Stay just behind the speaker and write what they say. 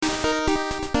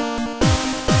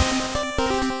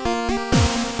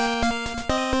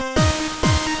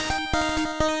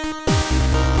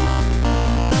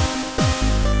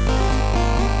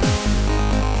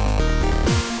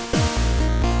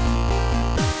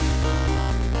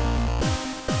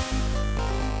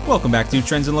Welcome back to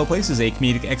Trends in Low Places, a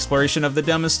comedic exploration of the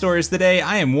dumbest stories of the day.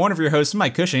 I am one of your hosts,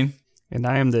 Mike Cushing. And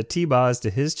I am the T-Boz to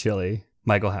his chili,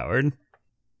 Michael Howard.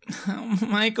 Oh,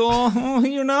 Michael,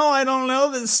 I don't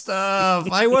know this stuff.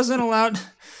 I wasn't allowed.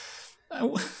 I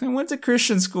went to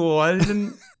Christian school. I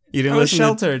didn't. You didn't I was listen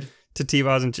sheltered. to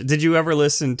T-Boz and did you ever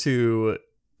listen to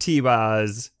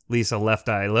T-Boz, Lisa Left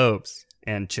Eye Lopes,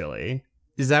 and Chili?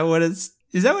 Is that what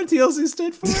TLC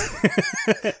stood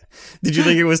for? Did you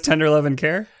think it was Tender Love and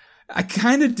Care? I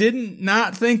kind of didn't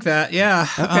not think that. Yeah.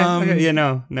 Okay. Yeah.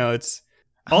 No. It's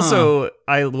also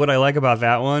what I like about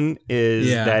that one is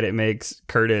that it makes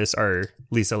Curtis our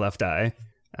Lisa Left Eye.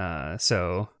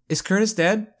 So is Curtis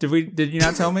dead? Did you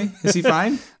not tell me? Is he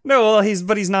fine? No. Well,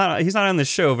 he's not on the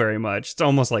show very much. It's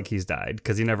almost like he's died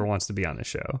because he never wants to be on the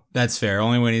show. That's fair.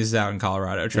 Only when he's out in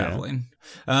Colorado traveling.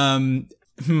 Yeah.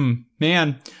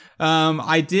 Man.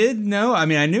 I did know. I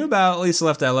mean, I knew about Lisa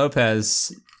Left Eye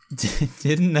Lopez.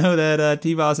 Didn't know that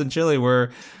T-Boz and Chili were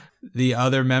the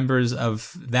other members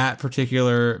of that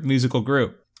particular musical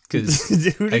group. Because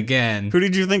again, who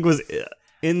did you think was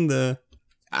in the?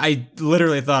 I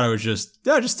literally thought it was just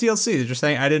TLC. They're just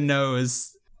saying I didn't know it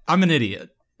was. I'm an idiot,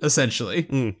 essentially.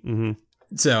 Mm-hmm.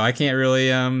 So I can't really.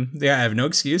 I have no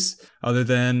excuse other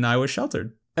than I was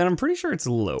sheltered. And I'm pretty sure it's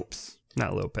Lopes,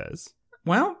 not Lopez.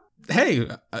 Well. Hey,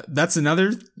 that's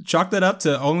another, chalk that up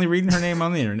to only reading her name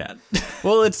on the internet.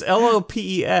 Well, it's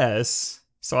Lopes,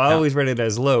 so I always read it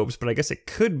as Lopes, but I guess it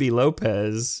could be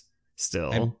Lopez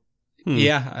still.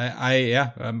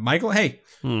 Yeah, Michael, hey,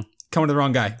 coming to the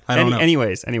wrong guy. I don't know.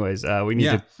 Anyways, we need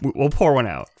to, we'll pour one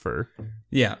out for.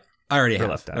 Yeah, I already have.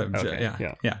 Left out. Okay,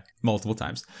 yeah, multiple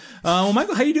times. Well,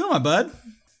 Michael, how you doing, my bud?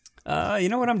 You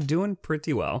know what, I'm doing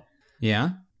pretty well.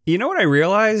 Yeah? You know what I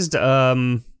realized,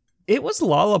 it was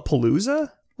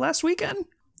Lollapalooza last weekend.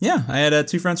 Yeah, I had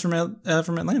two friends from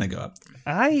Atlanta go up.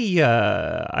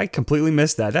 I completely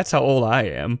missed that. That's how old I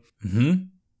am. Mm-hmm.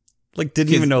 Like,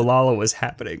 didn't even know Lolla was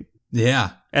happening. Yeah.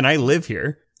 And I live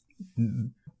here.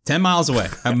 10 miles away,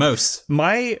 at most.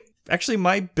 My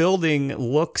building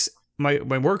looks, my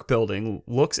work building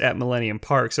looks at Millennium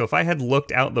Park. So if I had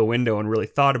looked out the window and really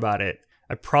thought about it,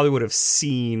 I probably would have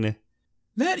seen...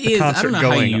 That is, I don't know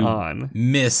how you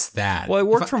miss that. Well, I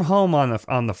worked from home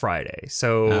on the Friday,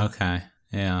 so okay,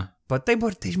 yeah. But they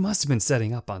must have been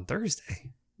setting up on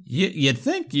Thursday. You'd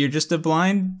think you're just a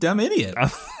blind dumb idiot,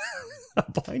 a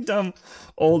blind dumb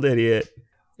old idiot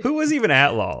who was even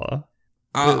at Lolla.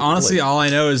 Honestly, all I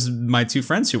know is my two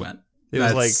friends who went.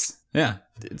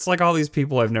 It's like all these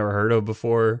people I've never heard of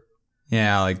before.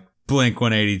 Yeah, like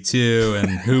Blink-182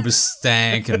 and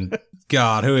Hoobastank and.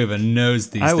 God, who even knows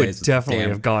these days? I would definitely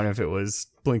have gone if it was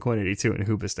Blink-182 and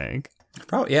Hoobastank.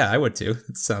 Probably, yeah, I would too.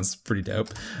 It sounds pretty dope.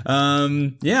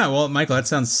 Yeah, well, Michael, that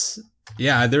sounds...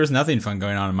 Yeah, there was nothing fun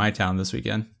going on in my town this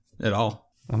weekend at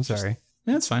all. I'm sorry.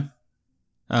 Yeah, it's fine.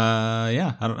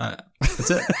 Yeah, I don't...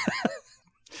 that's it.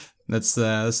 That's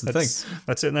the thing.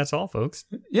 That's it, and that's all, folks.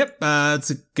 Yep,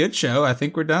 it's a good show. I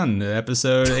think we're done.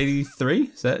 Episode 83?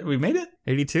 Is that... We made it?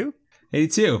 82?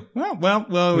 82. Well,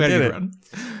 we had a good run.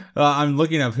 I'm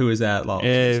looking up who is at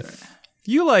Lollapalooza. If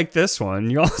you like this one,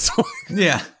 you also...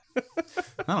 Yeah. I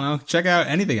don't know. Check out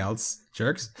anything else,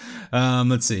 jerks.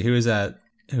 Let's see. Who is at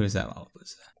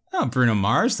Lollapalooza? Oh, Bruno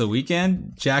Mars, The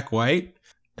Weeknd, Jack White.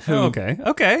 Who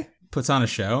okay. Puts on a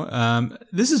show.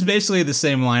 This is basically the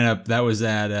same lineup that was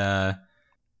at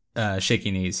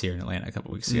Shaky Knees here in Atlanta a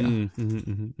couple weeks ago.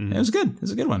 It was good. It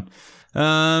was a good one.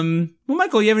 Well,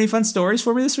 Michael, you have any fun stories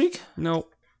for me this week? No.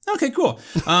 Okay, cool.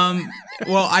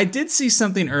 Well, I did see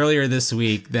something earlier this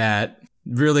week that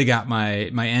really got my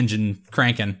engine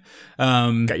cranking.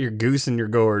 Got your goose in your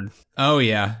gourd. Oh,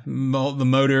 yeah. The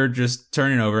motor just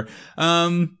turning over.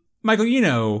 Michael, you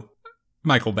know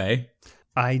Michael Bay.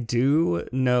 I do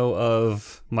know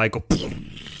of Michael.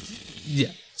 Yeah.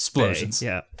 Explosions.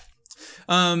 Bay,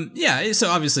 yeah. Yeah, so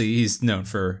obviously he's known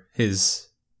for his...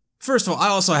 First of all, I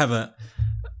also have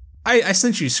I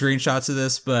sent you screenshots of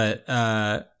this, but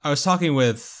I was talking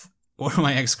with one of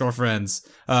my ex-girlfriends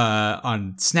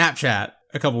on Snapchat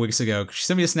a couple weeks ago. She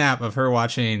sent me a snap of her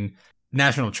watching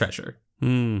National Treasure.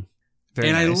 Very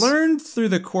nice. I learned through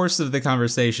the course of the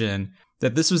conversation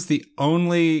that this was the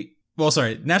only... Well,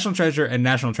 sorry, National Treasure and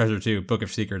National Treasure 2, Book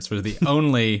of Secrets, were the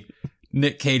only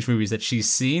Nick Cage movies that she's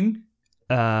seen.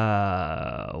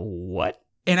 What?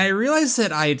 And I realized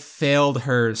that I had failed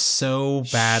her so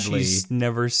badly. She's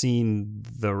never seen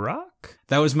The Rock?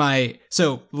 That was my...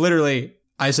 So, literally,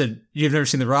 I said, you've never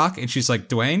seen The Rock? And she's like,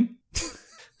 Dwayne?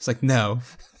 It's like, no.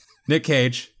 Nick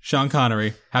Cage, Sean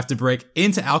Connery have to break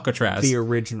into Alcatraz. The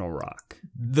original Rock.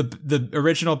 The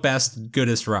original, best,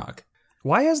 goodest Rock.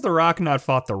 Why has The Rock not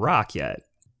fought The Rock yet?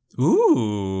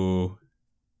 Ooh.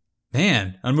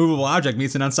 Man, unmovable object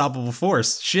meets an unstoppable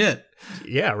force. Shit.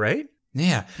 Yeah, right?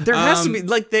 Yeah. There has to be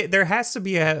there has to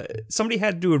be somebody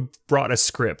had to have brought a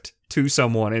script to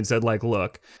someone and said like,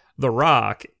 look, The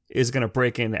Rock is going to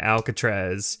break into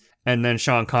Alcatraz and then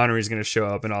Sean Connery is going to show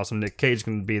up and also Nick Cage is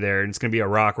going to be there and it's going to be a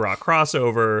Rock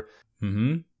crossover.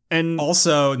 Mm-hmm. And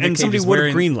also Nick and Cage somebody is would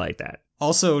have wearing greenlight that.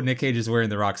 Also Nick Cage is wearing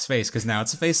The Rock's face because now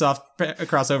it's a face-off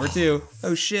crossover too.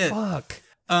 Oh shit. Fuck.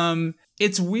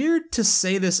 It's weird to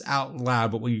say this out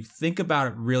loud, but when you think about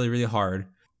it really, really hard,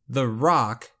 The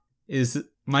Rock is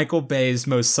Michael Bay's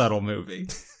most subtle movie.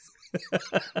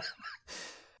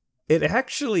 It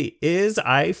actually is.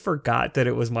 I forgot that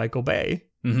it was Michael Bay.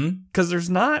 Because there's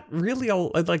not really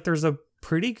there's a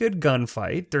pretty good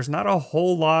gunfight. There's not a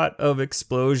whole lot of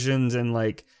explosions and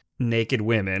like naked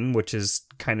women, which is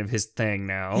kind of his thing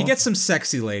now. He gets some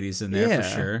sexy ladies in there for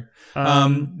sure.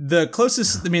 The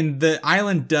closest, the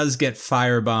island does get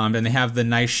firebombed, and they have the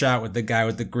nice shot with the guy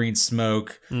with the green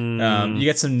smoke. You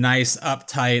get some nice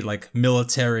uptight, like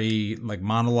military, like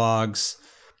monologues.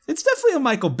 It's definitely a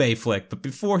Michael Bay flick, but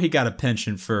before he got a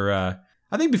penchant for,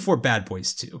 I think before Bad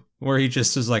Boys 2, where he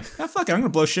just was like, oh, fuck it, I'm gonna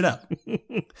blow shit up.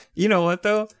 You know what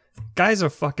though? Guy's a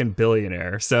fucking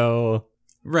billionaire, so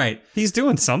right, he's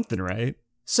doing something right.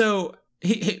 So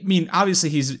obviously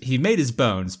he made his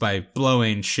bones by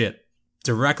blowing shit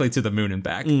directly to the moon and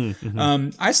back.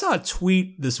 I saw a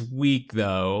tweet this week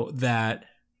though that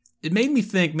it made me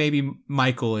think maybe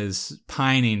Michael is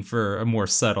pining for a more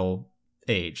subtle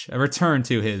age, a return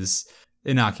to his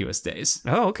innocuous days.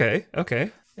 Oh, okay.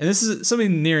 And this is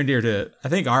something near and dear to, I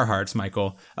think, our hearts,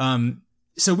 Michael.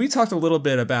 So we talked a little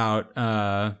bit about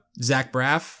Zach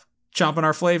Braff chomping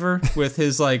our flavor with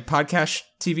his like podcast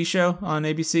TV show on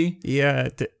ABC. Yeah,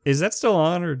 is that still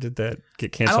on, or did that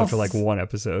get canceled after like one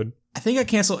episode? I think I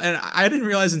canceled, and I didn't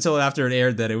realize until after it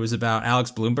aired that it was about Alex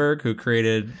Bloomberg, who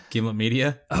created Gimlet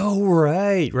Media. Oh,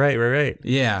 right.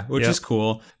 Yeah, which is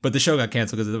cool. But the show got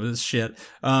canceled because it was shit.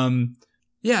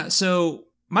 Yeah, so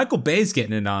Michael Bay's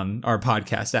getting in on our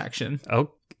podcast action.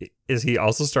 Oh, is he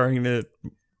also starting to...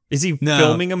 Is he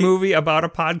filming a movie about a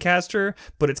podcaster,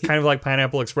 but it's kind of like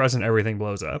Pineapple Express and everything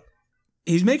blows up?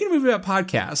 He's making a movie about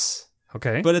podcasts.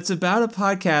 Okay. But it's about a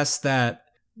podcast that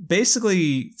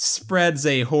basically spreads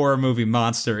a horror movie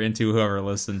monster into whoever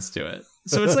listens to it.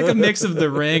 So it's like a mix of The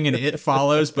Ring and It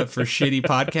Follows, but for shitty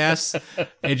podcasts.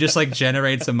 It just like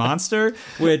generates a monster,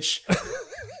 which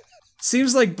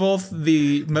seems like both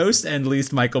the most and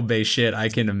least Michael Bay shit I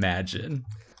can imagine.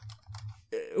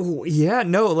 Yeah,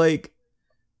 no, like...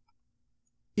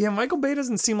 Yeah, Michael Bay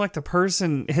doesn't seem like the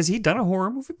person... Has he done a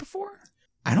horror movie before?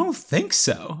 I don't think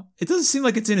so. It doesn't seem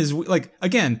like it's in his... Like,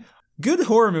 again, good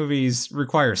horror movies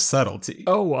require subtlety.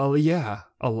 Oh, well, yeah,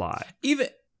 a lot.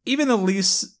 Even the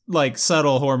least, like,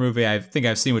 subtle horror movie I think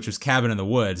I've seen, which was Cabin in the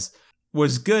Woods,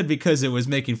 was good because it was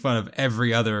making fun of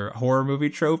every other horror movie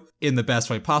trope in the best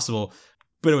way possible,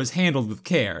 but it was handled with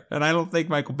care, and I don't think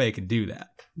Michael Bay can do that.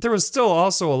 There was still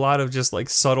also a lot of just, like,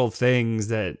 subtle things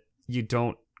that you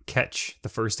don't catch the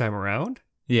first time around.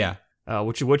 Yeah.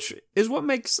 Which is what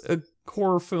makes a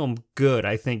horror film good,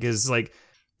 I think, is like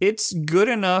it's good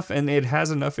enough and it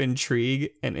has enough intrigue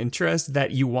and interest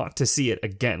that you want to see it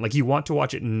again. Like you want to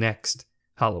watch it next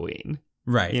Halloween.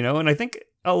 Right. You know, and I think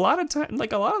a lot of time,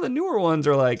 like a lot of the newer ones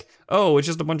are like, oh, it's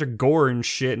just a bunch of gore and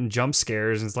shit and jump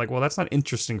scares. And it's like, well, that's not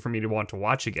interesting for me to want to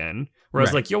watch again.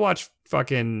 Whereas like you'll watch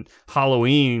fucking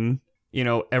Halloween, you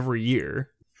know, every year.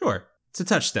 Sure. It's a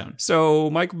touchstone. So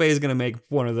Michael Bay is going to make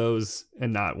one of those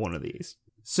and not one of these.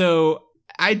 So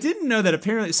I didn't know that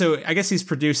apparently. So I guess he's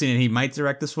producing and he might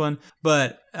direct this one.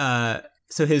 But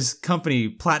so his company,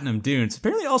 Platinum Dunes,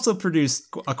 apparently also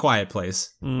produced A Quiet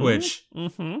Place, which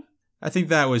I think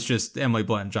that was just Emily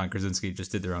Blunt and John Krasinski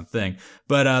just did their own thing.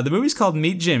 But the movie's called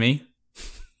Meet Jimmy.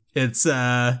 It's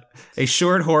a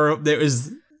short horror.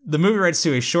 The movie writes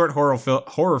to a short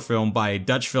horror film by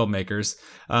Dutch filmmakers.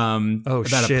 About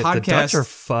shit, a podcast. The Dutch are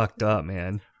fucked up,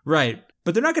 man. Right,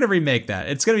 but they're not going to remake that.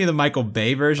 It's going to be the Michael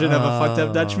Bay version of a fucked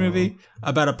up Dutch movie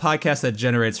about a podcast that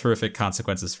generates horrific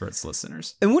consequences for its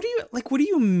listeners. And what do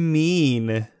you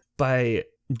mean by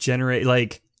generate?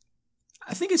 Like,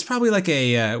 I think it's probably like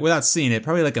a without seeing it,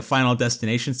 probably like a Final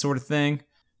Destination sort of thing.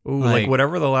 Ooh, like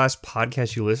whatever the last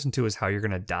podcast you listen to is how you're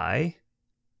going to die.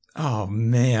 Oh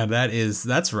man,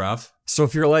 that's rough. So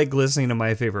if you're like listening to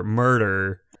My Favorite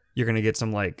Murder, you're gonna get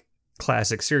some like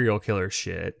classic serial killer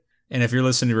shit. And if you're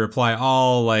listening to Reply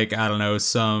All, like I don't know,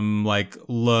 some like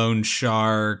loan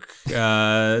shark,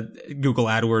 Google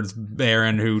AdWords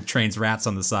baron who trains rats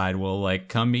on the side will like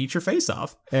come eat your face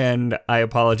off. And I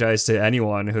apologize to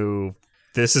anyone who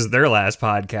this is their last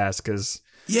podcast because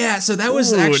Yeah, so that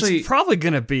was actually... It's probably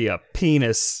going to be a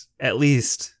penis, at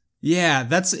least. Yeah,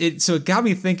 that's it. So it got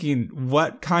me thinking,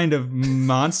 what kind of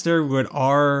monster would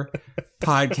our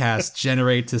podcast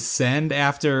generate to send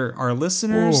after our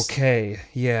listeners? Okay,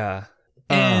 yeah.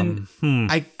 And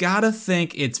I gotta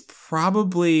think it's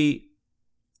probably,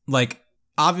 like,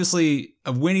 obviously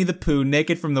a Winnie the Pooh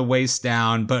naked from the waist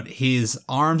down, but his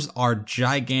arms are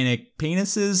gigantic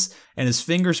penises and his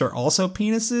fingers are also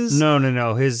penises.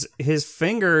 No. His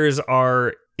fingers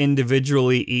are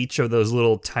individually each of those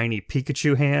little tiny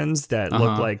Pikachu hands that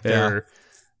look like they're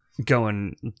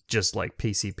going just like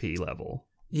PCP level.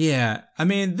 Yeah, I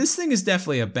mean, this thing is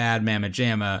definitely a bad mamma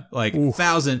jamma. Like,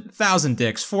 1,000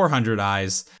 dicks, 400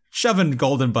 eyes, shoving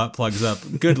golden butt plugs up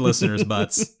good listeners'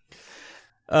 butts.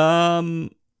 Yeah.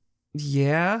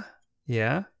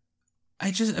 And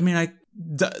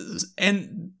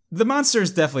the monster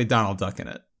is definitely Donald Duck in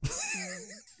it.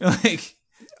 Like,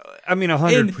 I mean,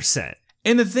 100%.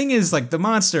 And the thing is, like, the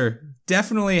monster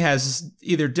definitely has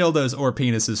either dildos or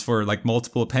penises for, like,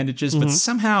 multiple appendages, but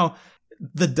somehow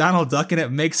the Donald Duck in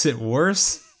it makes it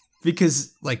worse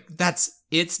because, like, that's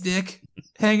its dick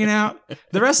hanging out.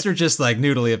 The rest are just, like,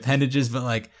 noodly appendages, but,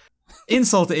 like,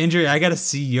 insult to injury, I gotta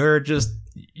see you're just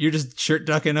shirt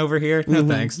ducking over here. No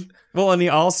thanks. Well, and he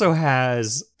also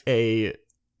has a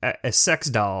sex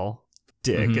doll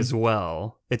dick as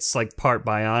well. It's, like, part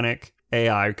bionic,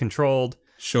 AI controlled.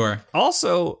 Sure.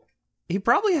 Also, he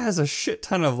probably has a shit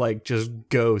ton of, like, just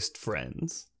ghost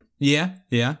friends. Yeah.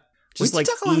 Just, like,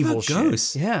 evil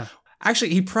ghosts. Yeah. Actually,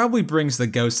 he probably brings the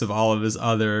ghosts of all of his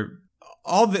other...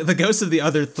 the ghosts of the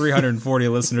other 340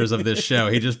 listeners of this show.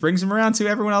 He just brings them around to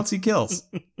everyone else he kills.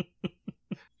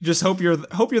 Just hope you're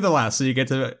the last, so you get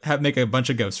to make a bunch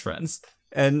of ghost friends.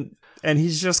 And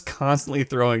he's just constantly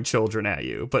throwing children at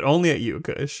you, but only at you,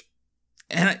 Kush.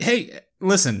 And hey...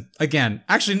 Listen, again,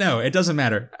 actually, no, it doesn't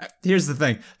matter. Here's the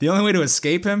thing. The only way to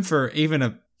escape him for even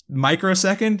a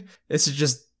microsecond is to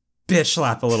just bitch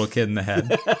slap a little kid in the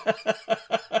head.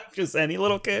 Just any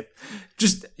little kid?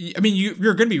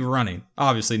 You're going to be running,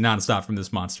 obviously, nonstop from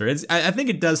this monster. I think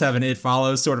it does have an It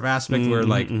Follows sort of aspect where,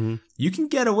 like, you can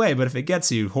get away, but if it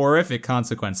gets you, horrific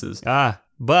consequences.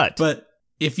 But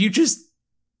if you just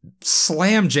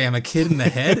slam jam a kid in the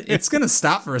head, it's going to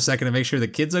stop for a second to make sure the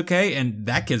kid's okay, and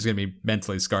that kid's going to be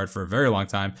mentally scarred for a very long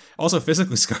time. Also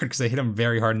physically scarred because they hit him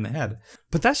very hard in the head.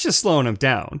 But that's just slowing him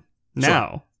down.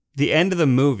 Now, the end of the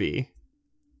movie,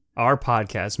 our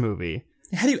podcast movie.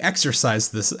 How do you exercise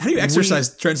this? How do you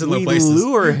exercise trends in low places? We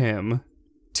lure him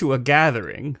to a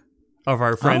gathering of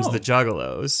our friends, the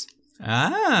Juggalos.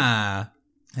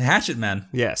 Hatchet Men.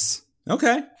 Yes.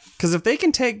 Okay. Because if they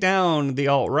can take down the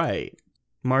alt-right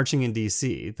marching in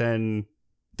DC, then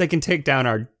they can take down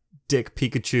our dick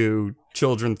Pikachu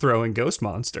children throwing ghost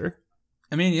monster.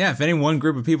 I mean, yeah, if any one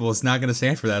group of people is not going to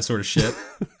stand for that sort of shit,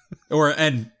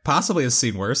 and possibly has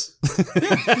seen worse,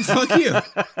 yeah, fuck you.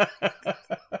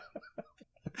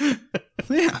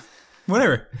 Yeah,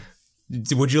 whatever.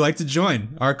 Would you like to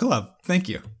join our club? Thank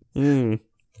you.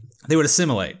 They would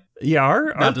assimilate. Yeah,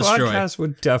 our podcast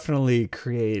would definitely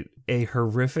create a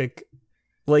horrific...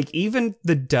 Like, even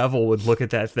the devil would look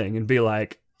at that thing and be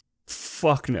like,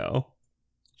 fuck no.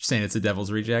 You're saying it's a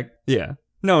devil's reject? Yeah.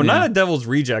 No, not a devil's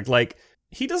reject. Like,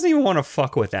 he doesn't even want to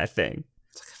fuck with that thing.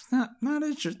 Not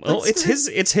interested. Well, it's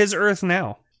his Earth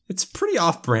now. It's pretty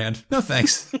off-brand. No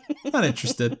thanks. Not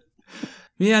interested.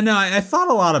 Yeah, no, I thought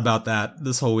a lot about that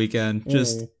this whole weekend.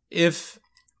 Just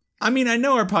I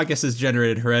know our podcast has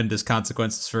generated horrendous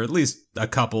consequences for at least a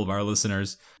couple of our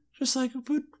listeners. Just like,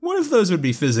 but what if those would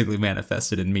be physically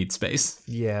manifested in meat space?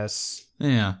 Yes.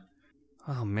 Yeah.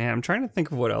 Oh, man, I'm trying to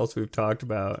think of what else we've talked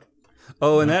about.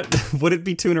 Oh, and that, would it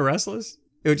be Tuna Restless?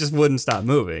 It just wouldn't stop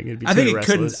moving. It'd be Tuna Restless.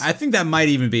 Couldn't. I think that might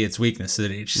even be its weakness, that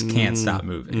it just can't stop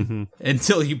moving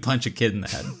until you punch a kid in the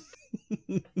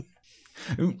head.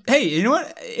 Hey, you know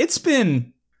what? It's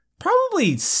been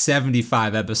probably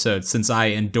 75 episodes since I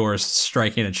endorsed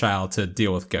striking a child to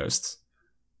deal with ghosts.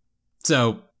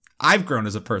 So... I've grown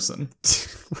as a person.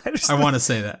 I want to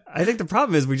say that. I think the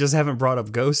problem is we just haven't brought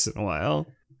up ghosts in a while.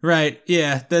 Right.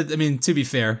 Yeah. To be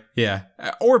fair. Yeah.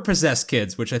 Or possessed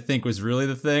kids, which I think was really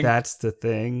the thing. That's the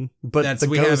thing. But the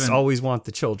ghosts always want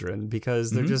the children because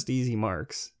they're just easy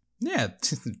marks. Yeah.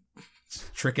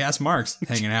 Trick-ass marks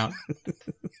hanging out.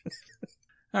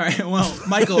 All right. Well,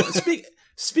 Michael,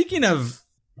 speaking of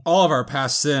all of our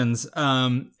past sins,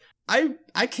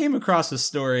 I came across a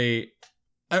story...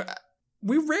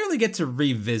 we rarely get to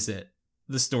revisit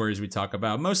the stories we talk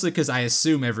about, mostly because I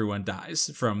assume everyone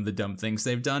dies from the dumb things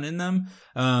they've done in them,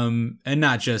 and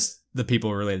not just the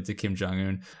people related to Kim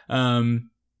Jong-un.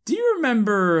 Do you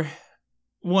remember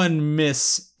one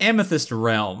Miss Amethyst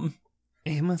Realm.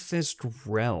 Amethyst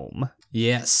Realm.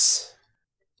 Yes.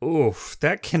 Oof,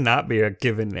 that cannot be a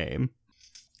given name.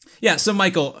 Yeah, so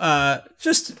Michael,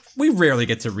 we rarely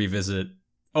get to revisit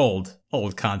old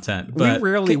content, but we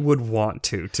rarely would want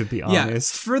to be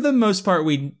honest. Yeah, for the most part,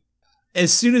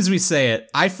 as soon as we say it,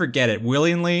 I forget it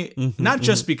willingly, not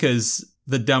just because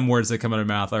the dumb words that come out of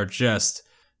my mouth are just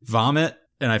vomit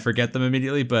and I forget them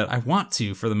immediately, but I want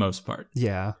to for the most part.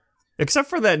 Yeah. Except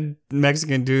for that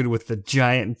Mexican dude with the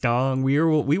giant dong, we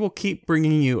will keep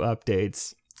bringing you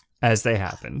updates as they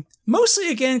happen. Mostly,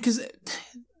 again, because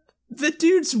the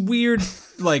dude's weird,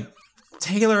 like,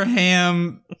 Taylor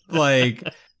Ham, like,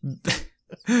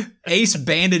 ace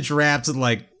bandage wrapped,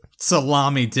 like,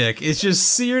 salami dick is just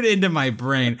seared into my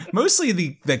brain. Mostly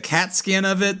the cat skin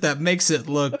of it that makes it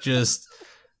look just,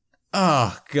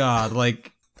 oh, God,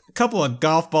 like a couple of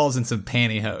golf balls and some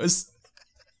pantyhose.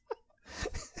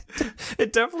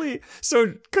 It definitely.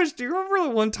 So, Kush, do you remember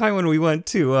the one time when we went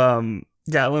to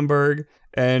Gatlinburg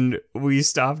and we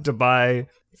stopped to buy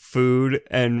food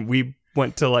and we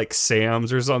went to like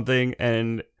Sam's or something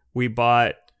and we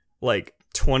bought like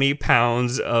 20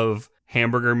 pounds of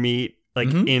hamburger meat like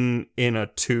in a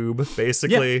tube,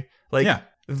 basically?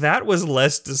 That was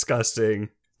less disgusting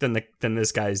than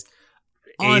this guy's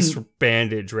ace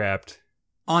bandage wrapped.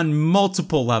 On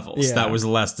multiple levels, that was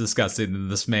less disgusting than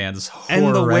this man's horrendous penis.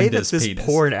 And the way that this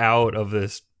poured out of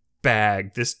this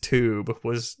bag, this tube,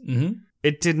 was...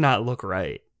 It did not look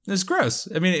right. It was gross.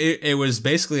 I mean, it was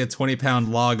basically a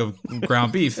 20-pound log of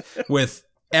ground beef with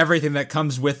everything that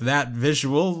comes with that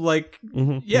visual. Like,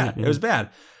 it was bad.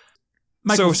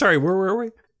 Michael, so, sorry, where were we?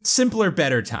 Simpler,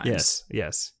 better times.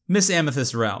 Yes. Miss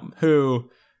Amethyst Realm, who...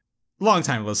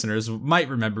 longtime listeners might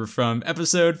remember from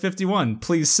episode 51,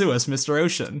 Please Sue Us, Mr.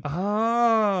 Ocean.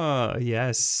 Ah,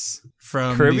 yes.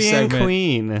 From Caribbean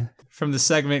Queen. From the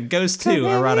segment Ghost 2,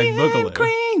 Erotic Boogaloo.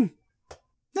 Queen.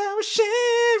 Now we're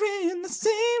sharing the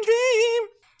same dream.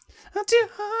 Our two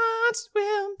hearts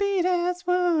will beat as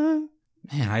one.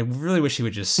 Man, I really wish he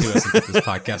would just sue us and put this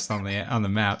podcast on the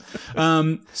map.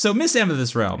 So Miss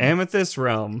Amethyst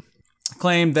Realm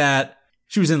claimed that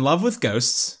she was in love with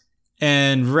ghosts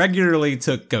and regularly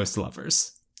took ghost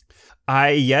lovers.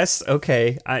 Yes,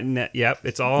 okay. Yep,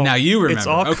 it's all... Now you remember. It's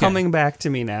all coming back to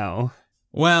me now.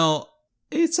 Well,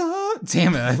 it's all...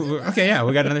 Damn it. Okay, yeah,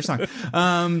 we got another song.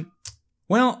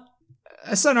 Well,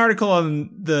 I saw an article on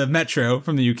the Metro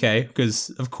from the UK, because,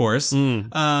 of course,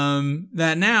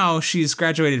 that now she's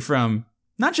graduated from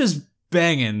not just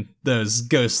banging those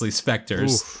ghostly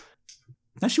specters. Oof.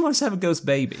 Now she wants to have a ghost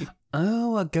baby.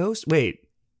 Oh, a ghost... Wait.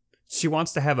 She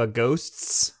wants to have a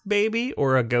ghost's baby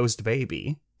or a ghost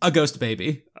baby? A ghost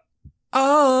baby.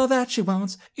 All that she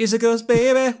wants is a ghost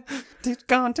baby. It's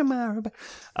gone tomorrow.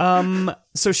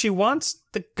 So she wants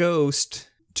the ghost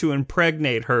to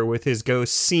impregnate her with his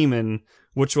ghost semen,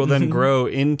 which will then grow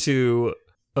into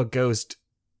a ghost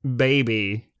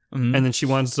baby. And then she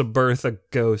wants to birth a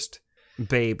ghost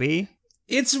baby.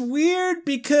 It's weird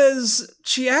because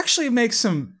she actually makes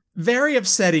some very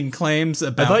upsetting claims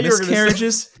about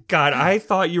miscarriages. God, I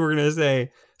thought you were going to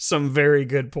say some very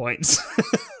good points.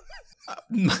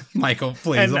 Michael,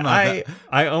 please. And I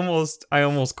almost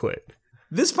quit.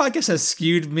 This podcast has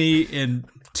skewed me in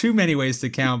too many ways to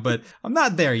count, but I'm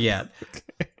not there yet.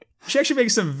 She actually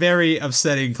makes some very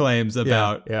upsetting claims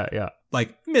about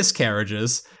like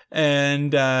miscarriages.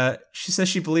 And she says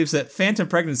she believes that phantom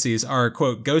pregnancies are,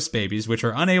 quote, ghost babies, which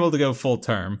are unable to go full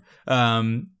term.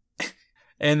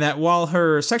 And that while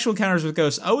her sexual encounters with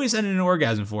ghosts always end in an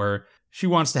orgasm for her, she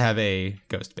wants to have a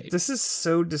ghost baby. This is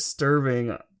so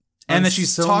disturbing. And that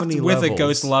she's talked with a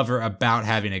ghost lover about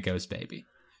having a ghost baby.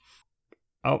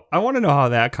 Oh, I want to know how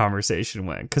that conversation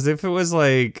went. Because if it's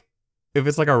like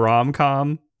a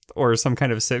rom-com or some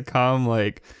kind of sitcom,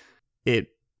 like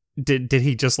did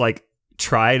he just like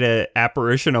try to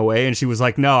apparition away and she was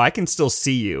like, no, I can still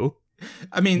see you.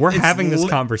 I mean, we're having this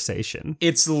conversation.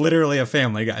 It's literally a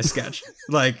Family Guy sketch.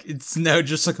 Like, it's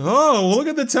just like, oh, look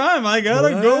at the time. I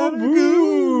gotta go.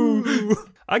 Boo.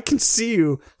 I can see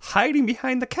you hiding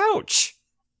behind the couch.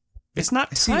 It's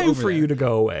not time for you to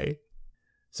go away.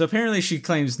 So apparently she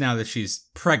claims now that she's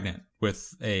pregnant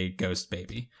with a ghost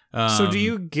baby. So do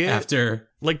you get do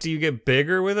you get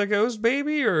bigger with a ghost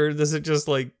baby, or does it just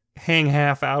like hang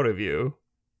half out of you?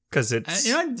 Because it's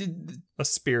a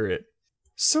spirit.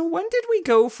 So when did we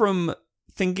go from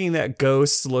thinking that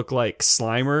ghosts look like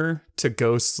Slimer to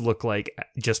ghosts look like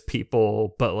just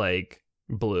people, but like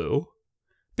blue?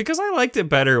 Because I liked it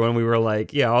better when we were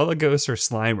like, yeah, all the ghosts are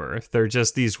Slimer. They're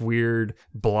just these weird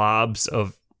blobs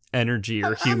of energy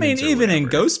or humans. I mean, even in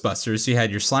Ghostbusters, you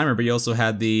had your Slimer, but you also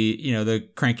had the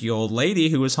cranky old lady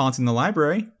who was haunting the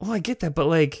library. Well, I get that, but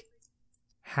like,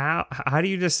 how do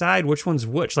you decide which one's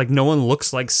which? Like, no one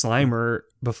looks like Slimer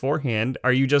beforehand.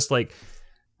 Are you just like,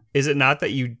 is it not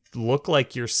that you look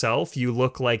like yourself? You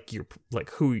look like you're like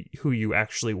who you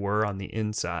actually were on the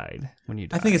inside when you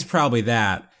die. I think it's probably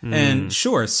that. And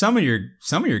sure, some of your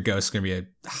ghosts are gonna be a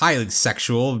highly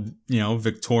sexual,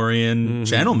 Victorian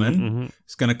gentleman.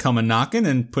 He's gonna come a knocking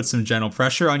and put some gentle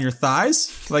pressure on your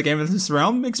thighs, like Amethyst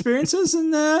Realm experiences,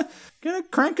 and gonna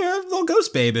crank a little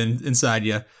ghost babe inside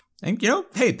you. And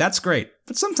hey, that's great.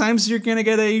 But sometimes you're gonna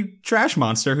get a trash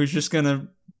monster who's just gonna,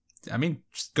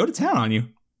 just go to town on you.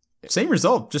 Same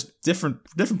result, just different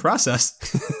process.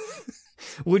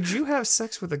 Would you have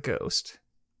sex with a ghost?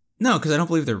 No, because I don't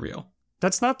believe they're real.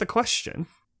 That's not the question.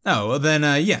 Oh, well then,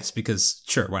 yes, because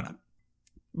sure, why not?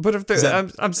 But if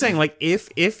I'm saying, like,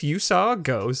 if you saw a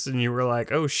ghost and you were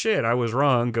like, oh shit, I was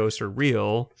wrong, ghosts are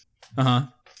real. And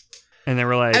they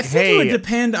were like, I think it would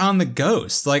depend on the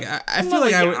ghost. Like, I feel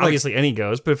like I would obviously any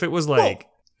ghost, but if it was like,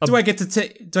 do I get to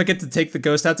take the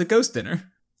ghost out to ghost dinner?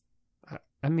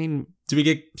 I mean, do we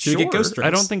get ghost drinks?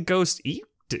 I don't think ghosts eat.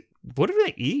 What do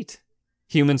they eat?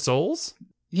 Human souls?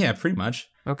 Yeah, pretty much.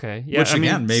 Okay. Yeah. Which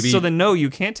again, maybe. So then, no, you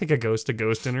can't take a ghost to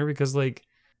ghost dinner because, like,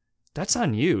 that's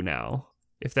on you now.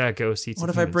 If that ghost eats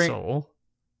a human soul,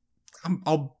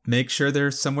 I'll make sure they're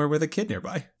somewhere with a kid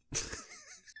nearby.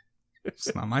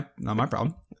 It's not my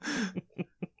problem.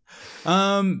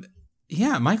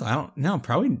 Yeah, Michael, I don't know.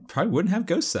 Probably wouldn't have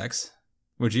ghost sex.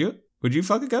 Would you? Would you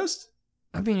fuck a ghost?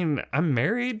 I mean, I'm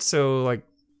married, so like,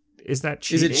 is that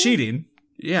cheating? Is it cheating?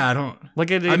 Yeah, I don't. Like,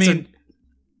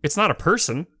 it's not a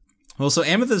person. Well, so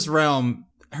Amethyst Realm,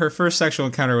 her first sexual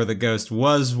encounter with a ghost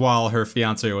was while her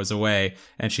fiance was away,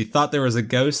 and she thought there was a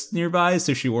ghost nearby,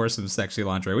 so she wore some sexy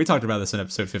lingerie. We talked about this in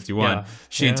episode 51. Yeah.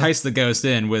 She enticed the ghost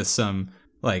in with some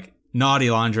like naughty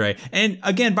lingerie. And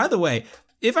again, by the way,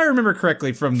 if I remember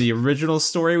correctly from the original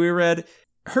story we read,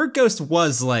 her ghost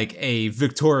was like a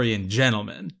Victorian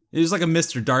gentleman. It was like a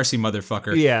Mr. Darcy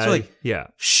motherfucker. Yeah. So like,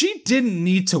 she didn't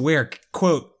need to wear,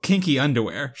 quote, kinky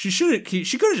underwear. She could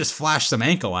have just flashed some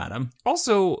ankle at him.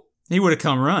 Also, he would have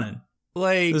come running.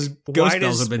 Like, those ghost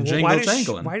bells have been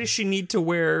jangling. Why does she need to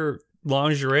wear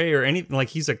lingerie or anything? Like,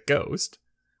 he's a ghost.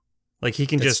 Like, he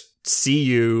can just see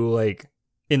you, like,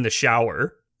 in the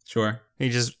shower. Sure. He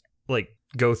just, like,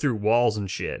 go through walls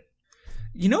and shit.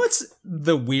 You know what's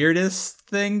the weirdest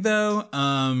thing, though?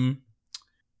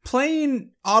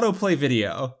 Playing autoplay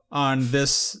video on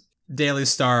this Daily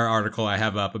Star article I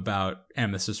have up about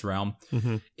Amethyst Realm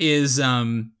is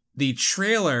the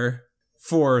trailer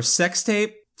for Sex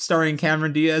Tape starring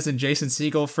Cameron Diaz and Jason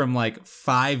Segel from like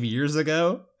 5 years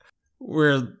ago,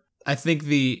 where I think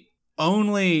the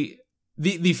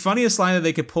funniest line that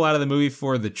they could pull out of the movie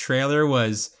for the trailer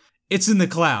was, "It's in the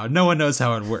cloud. No one knows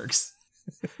how it works."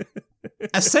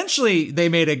 Essentially, they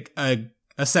made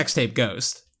a sex tape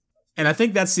ghost. And I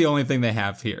think that's the only thing they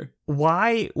have here.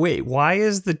 Why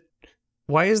is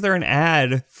there an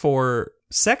ad for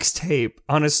Sex Tape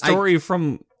on a story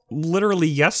from literally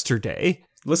yesterday?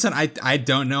 Listen, I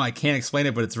don't know. I can't explain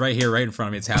it, but it's right here, right in front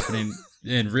of me. It's happening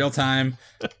in real time.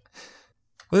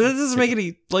 Well, that doesn't make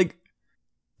any, like,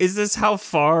 is this how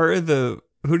far who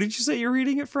did you say you're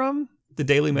reading it from? The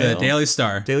Daily Mail? The Daily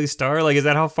Star. Daily Star? Like, is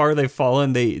that how far they've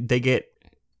fallen? They get,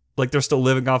 like, they're still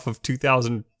living off of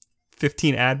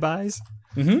 2015 ad buys?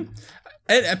 Mm-hmm.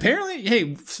 And apparently,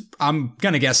 hey, I'm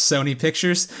gonna guess Sony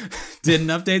Pictures didn't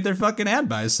update their fucking ad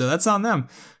buys, so that's on them.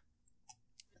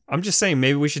 I'm just saying,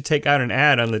 maybe we should take out an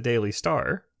ad on the Daily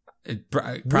Star.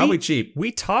 Probably cheap.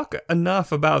 We talk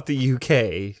enough about the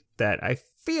UK that I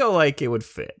feel like it would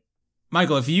fit.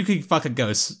 Michael, if you could fuck a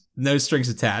ghost, no strings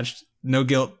attached, no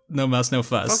guilt, no muss, no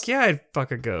fuss. Fuck yeah, I'd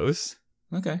fuck a ghost.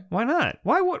 Okay. Why not?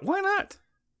 Why not?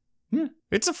 Yeah.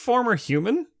 It's a former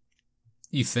human.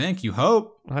 You think? You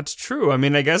hope? That's true. I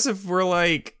mean, I guess if we're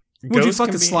like, would you fuck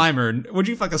a Slimer? Would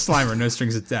you fuck a Slimer? No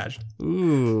strings attached.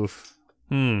 Ooh.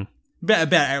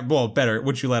 Well, better.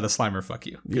 Would you let a Slimer fuck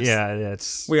you? Yeah,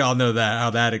 that's. We all know that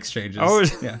how that exchanges. I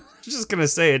was just gonna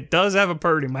say it does have a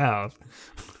purty mouth.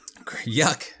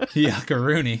 Yuck,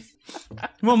 yuckaroony.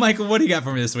 Well, Michael, what do you got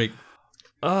for me this week?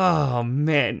 Oh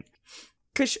man,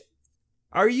 Kush,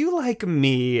 are you like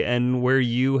me and where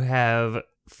you have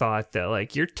thought that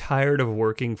like you're tired of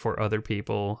working for other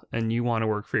people and you want to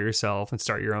work for yourself and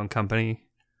start your own company?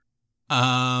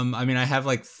 I mean, I have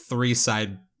like 3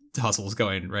 side hustles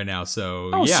going right now,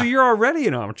 so yeah. So you're already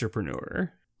an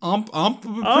entrepreneur.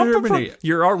 Entrepreneur.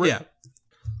 You're already. Yeah.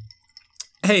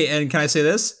 Hey, and can I say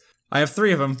this? I have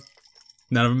 3 of them.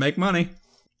 None of them make money.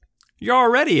 You're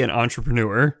already an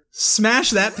entrepreneur.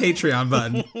 Smash that Patreon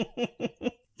button.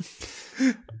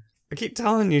 I keep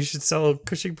telling you should sell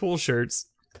Cushing Pool shirts.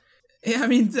 Yeah, I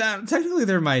mean, technically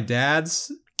they're my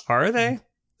dad's. Are they?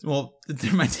 Well,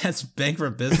 they're my dad's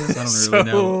bankrupt business. I don't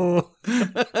really know.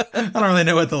 I don't really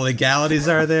know what the legalities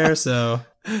are there, so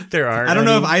there are. I don't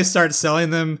know if I start selling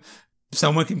them,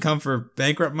 someone can come for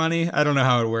bankrupt money. I don't know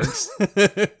how it works.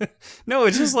 No,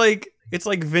 it's just like it's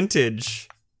like vintage.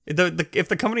 If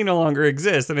the company no longer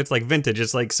exists, then it's like vintage.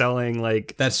 It's like selling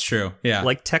like that's true. Yeah,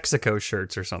 like Texaco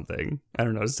shirts or something. I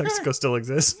don't know. Does Texaco still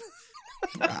exist?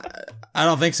 I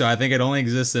don't think so. I think it only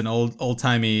exists in old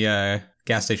timey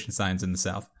gas station signs in the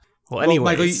South. Well, anyways,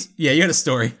 Michael, you had a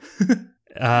story.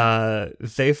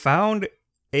 They found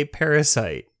a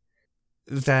parasite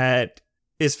that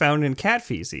is found in cat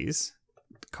feces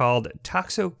called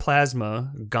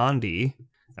Toxoplasma gondii,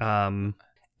 and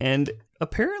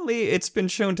apparently it's been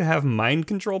shown to have mind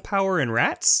control power in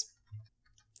rats.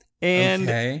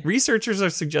 And researchers are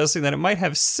suggesting that it might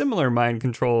have similar mind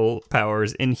control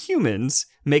powers in humans,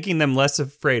 making them less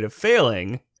afraid of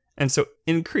failing, and so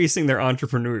increasing their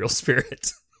entrepreneurial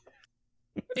spirit.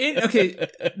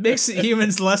 Makes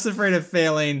humans less afraid of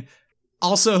failing,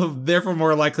 also therefore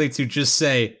more likely to just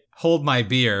say, hold my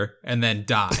beer, and then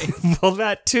die. Well,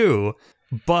 that too,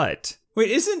 but... Wait,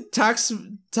 isn't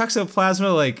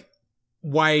Toxoplasma like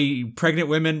why pregnant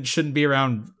women shouldn't be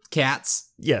around cats?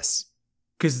 Yes.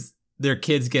 Because their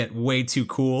kids get way too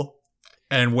cool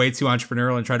and way too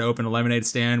entrepreneurial and try to open a lemonade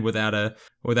stand without a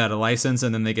license,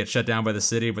 and then they get shut down by the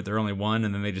city, but they're only one,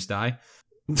 and then they just die.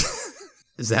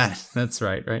 That's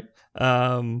right?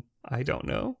 I don't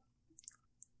know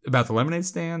about the lemonade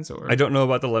stands, or I don't know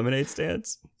about the lemonade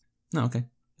stands. No, okay.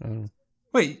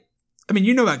 Wait, I mean,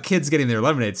 you know about kids getting their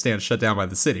lemonade stands shut down by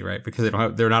the city, right? Because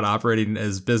they're not operating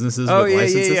as businesses. Oh, with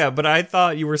licenses. Yeah. But I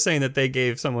thought you were saying that they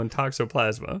gave someone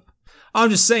Toxoplasma. I'm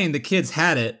just saying the kids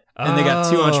had it and they got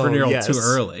too entrepreneurial too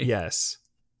early. Yes.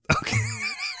 Okay.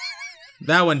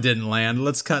 That one didn't land.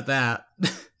 Let's cut that.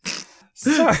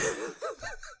 Sorry.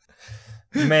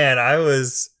 Man, I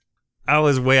was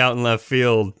way out in left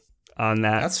field on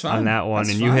that. That's fine. On that one,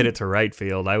 and you hit it to right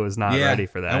field. I was not ready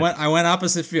for that. I went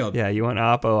opposite field. Yeah, you went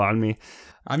oppo on me.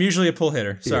 I'm usually a pull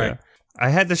hitter. Sorry. Yeah. I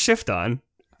had the shift on.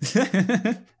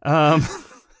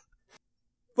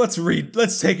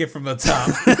 Let's take it from the top.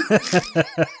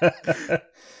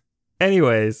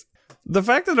 Anyways, the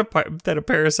fact that a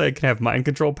parasite can have mind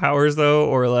control powers, though,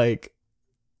 or like,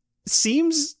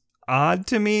 seems odd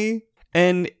to me.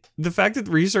 And the fact that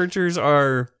researchers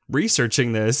are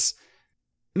researching this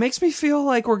makes me feel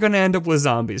like we're going to end up with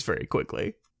zombies very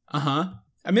quickly. I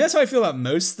mean, that's how I feel about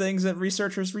most things that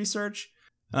researchers research.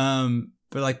 But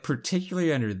like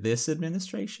particularly under this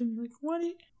administration, like why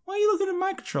are you looking at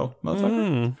mind control,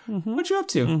 motherfucker? Mm-hmm. What you up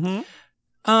to?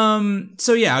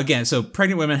 Mm-hmm. So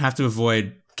pregnant women have to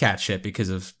avoid cat shit because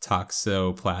of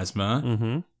Toxoplasma.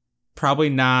 Mm-hmm. Probably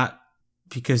not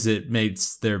because it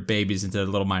makes their babies into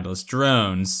little mindless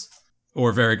drones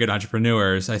or very good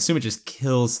entrepreneurs. I assume it just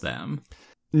kills them.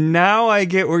 Now I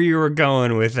get where you were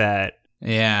going with that.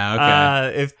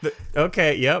 Yeah,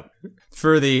 okay. Yep.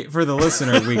 For the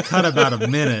listener, we cut about a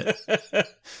minute.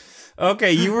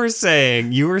 Okay, you were saying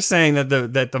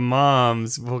that the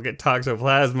moms will get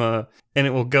Toxoplasma and it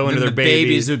will go into their babies.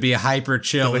 Babies would be hyper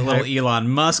chill, little Elon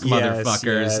Musk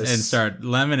motherfuckers, and start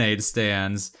lemonade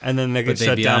stands. And then they get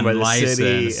shut down by the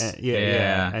city.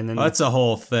 Yeah. And then that's a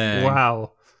whole thing.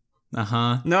 Wow.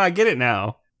 No, I get it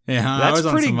now. Yeah, that's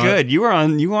pretty good. You were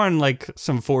on like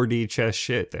some 4D chess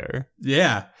shit there.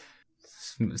 Yeah.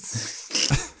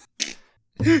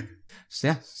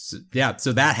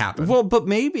 So that happened. Well, but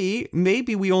maybe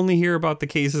we only hear about the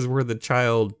cases where the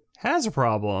child has a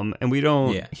problem, and we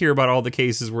don't hear about all the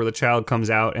cases where the child comes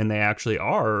out and they actually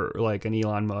are like an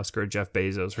Elon Musk or a Jeff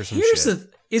Bezos or some shit.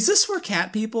 Is this where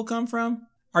cat people come from?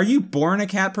 Are you born a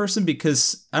cat person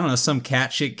because, I don't know, some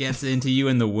cat shit gets into you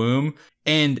in the womb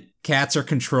and cats are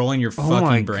controlling your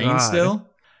fucking brain still?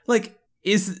 Like,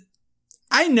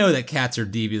 I know that cats are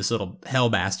devious little hell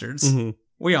bastards. Mm-hmm.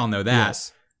 We all know that.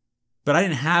 Yes. But I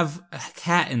didn't have a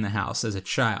cat in the house as a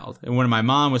child. And when my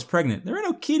mom was pregnant, there were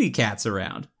no kitty cats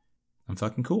around. I'm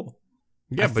fucking cool.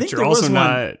 Yeah, but you're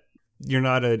also you're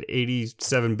not an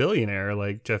 87 billionaire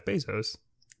like Jeff Bezos.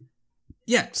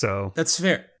 Yeah. So that's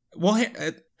fair. Well,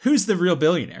 who's the real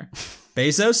billionaire?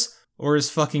 Bezos or his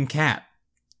fucking cat?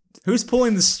 Who's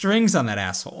pulling the strings on that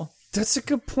asshole? That's a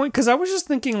good point, because I was just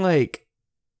thinking, like,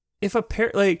 if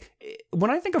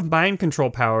when I think of mind control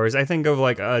powers, I think of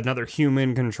like another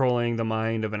human controlling the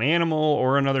mind of an animal,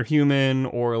 or another human,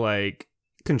 or like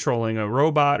controlling a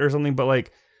robot or something. But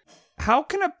like, how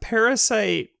can a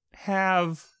parasite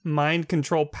have mind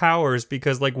control powers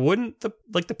because like wouldn't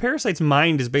the parasite's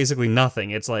mind is basically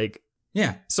nothing. It's like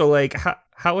yeah. So like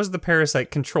how is the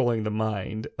parasite controlling the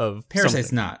mind of parasite's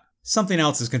something? not. Something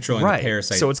else is controlling the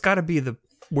parasite. So it's got to be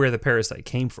where the parasite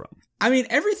came from. I mean,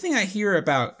 everything I hear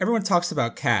about, everyone talks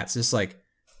about cats is like,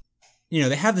 you know,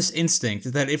 they have this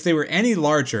instinct that if they were any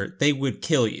larger, they would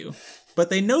kill you. But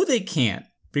they know they can't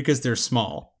because they're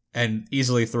small and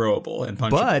easily throwable and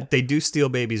punchable. But they do steal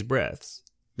babies' breaths.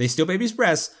 They steal babies'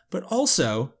 breasts, but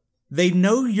also they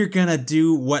know you're going to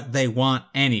do what they want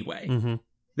anyway. Mm-hmm.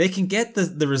 They can get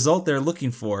the result they're looking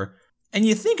for. And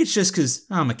you think it's just because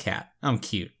I'm a cat. I'm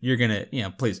cute. You're going to, you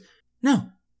know, please. No,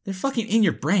 they're fucking in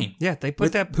your brain. Yeah, they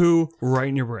put that poo right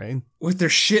in your brain. With their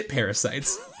shit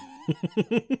parasites.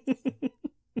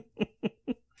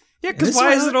 Yeah, because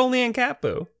why is it only in cat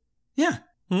poo? Yeah.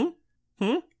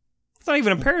 It's not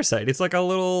even a parasite. It's like a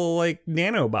little, like,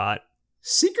 nanobot.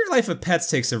 Secret Life of Pets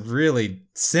takes a really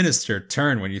sinister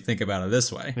turn when you think about it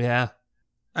this way. Yeah.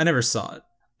 I never saw it.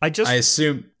 I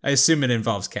assume it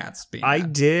involves cats being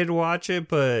bad. Did watch it,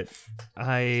 but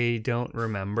I don't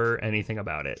remember anything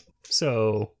about it.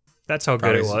 So that's how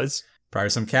good it was. Probably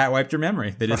some cat wiped your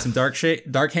memory. They did some dark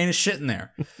heinous shit in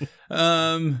there.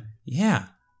 Yeah.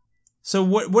 So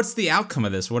what's the outcome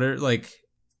of this? What are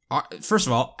first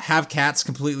of all, have cats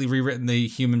completely rewritten the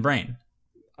human brain?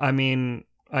 I mean,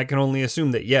 I can only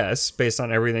assume that yes, based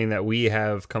on everything that we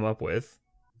have come up with.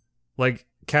 Like,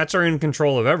 cats are in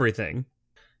control of everything.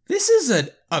 This is an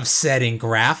upsetting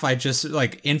graph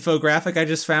infographic I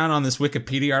just found on this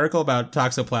Wikipedia article about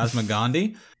Toxoplasma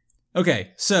gondii.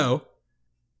 Okay, so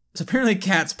apparently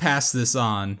cats pass this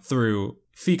on through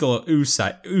fecal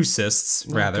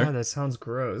oocysts, rather. Oh God, that sounds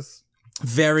gross.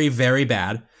 Very, very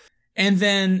bad. And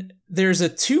then there's a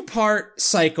 2-part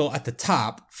cycle at the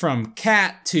top from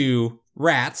cat to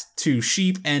rat to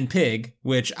sheep and pig,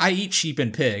 which I eat sheep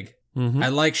and pig. Mm-hmm. I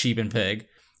like sheep and pig.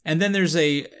 And then there's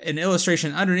an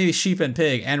illustration underneath sheep and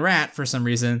pig and rat for some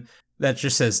reason that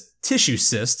just says tissue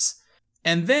cysts.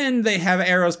 And then they have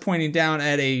arrows pointing down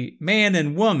at a man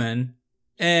and woman.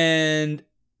 And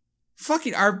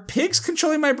fucking, are pigs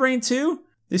controlling my brain too?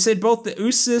 They said both the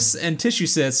oocysts and tissue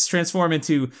cysts transform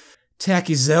into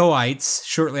tachyzoites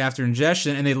shortly after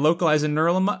ingestion, and they localize in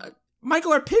neural.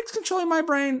 Michael, are pigs controlling my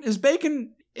brain?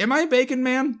 Am I a bacon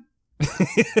man?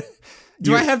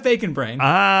 Do I have bacon brain?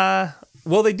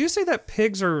 Well, they do say that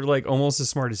pigs are like almost as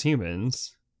smart as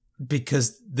humans.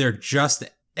 Because they're just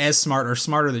as smart or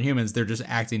smarter than humans. They're just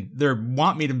acting. They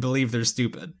want me to believe they're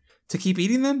stupid. To keep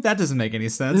eating them? That doesn't make any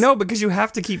sense. No, because you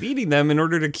have to keep eating them in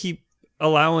order to keep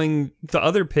allowing the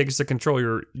other pigs to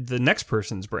control the next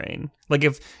person's brain. Like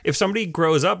if somebody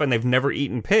grows up and they've never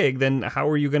eaten pig, then how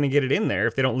are you going to get it in there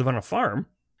if they don't live on a farm?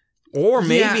 Or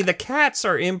maybe the cats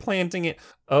are implanting it.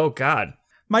 Oh God.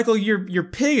 Michael, your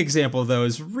pig example though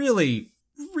is really,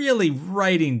 really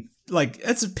writing, like,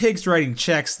 that's pigs writing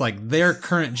checks like their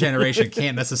current generation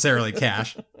can't necessarily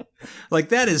cash. Like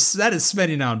that is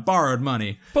spending on borrowed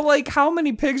money. But like, how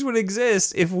many pigs would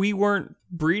exist if we weren't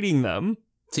breeding them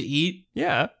to eat?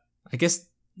 Yeah, I guess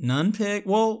none pig.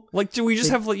 Well, like, do we just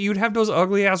have you'd have those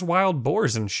ugly ass wild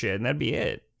boars and shit, and that'd be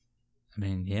it. I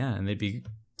mean, yeah, and they'd be.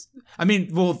 I mean,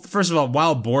 well, first of all,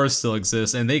 wild boars still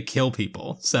exist, and they kill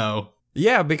people. So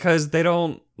yeah, because they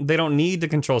don't need to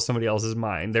control somebody else's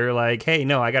mind. They're like, hey,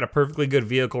 no, I got a perfectly good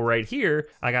vehicle right here.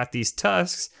 I got these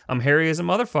tusks. I'm hairy as a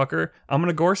motherfucker. I'm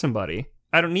gonna gore somebody.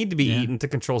 I don't need to be eaten to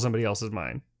control somebody else's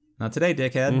mind. Not today,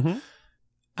 dickhead. Mm-hmm.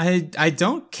 I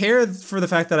don't care for the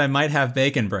fact that I might have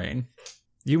bacon brain.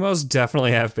 You most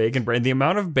definitely have bacon brain. The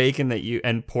amount of bacon that you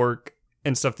and pork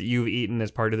and stuff that you've eaten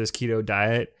as part of this keto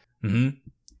diet,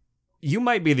 you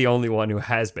might be the only one who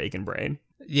has bacon brain.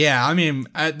 Yeah, I mean,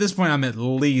 at this point, I'm at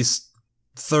least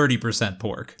 30%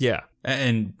 pork. Yeah.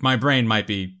 And my brain might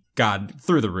be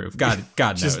through the roof. God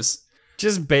knows.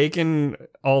 Just bacon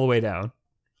all the way down.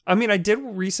 I mean, I did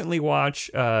recently watch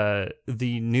the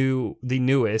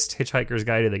newest Hitchhiker's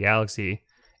Guide to the Galaxy,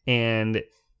 and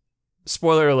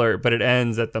spoiler alert, but it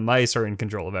ends that the mice are in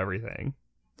control of everything.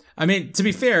 I mean, to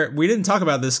be fair, we didn't talk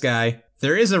about this guy.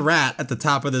 There is a rat at the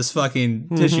top of this fucking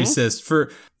tissue cyst.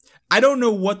 I don't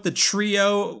know what the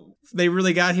trio they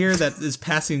really got here that is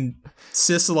passing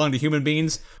cysts along to human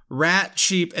beings. Rat,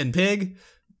 sheep, and pig.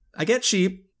 I get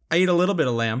sheep. I eat a little bit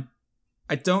of lamb.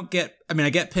 I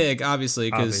get pig,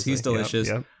 obviously, because he's delicious.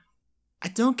 Yep. I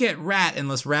don't get rat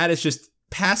unless rat is just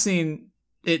passing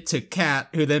it to cat,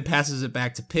 who then passes it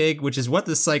back to pig, which is what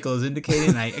the cycle is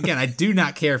indicating. I do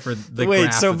not care for the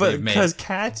graph that they've made. Because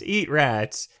cats eat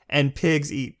rats and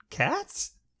pigs eat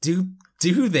cats? Do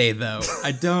they, though?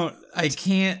 I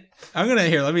can't. I'm gonna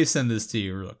let me send this to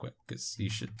you real quick because you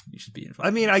should be involved.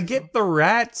 I mean, I get the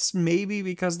rats maybe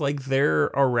because like they're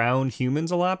around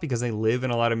humans a lot because they live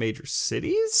in a lot of major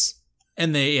cities.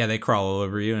 And they crawl all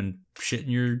over you and shit in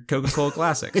your Coca-Cola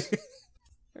classics.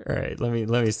 All right, let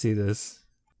me see this.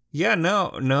 Yeah,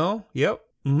 no, yep.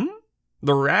 Mm-hmm.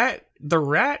 The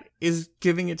rat is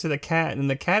giving it to the cat, and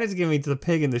the cat is giving it to the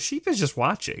pig, and the sheep is just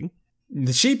watching.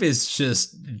 The sheep is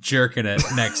just jerking it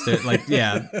next to it, like,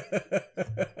 yeah.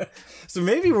 So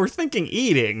maybe we're thinking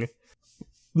eating.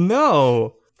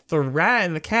 No, the rat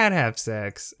and the cat have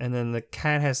sex, and then the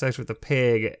cat has sex with the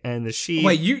pig, and the sheep...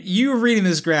 Wait, you reading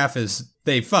this graph as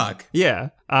they fuck? Yeah,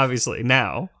 obviously,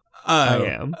 now I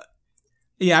am.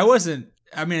 Yeah, I wasn't...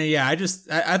 I mean, yeah,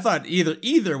 I thought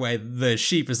either way, the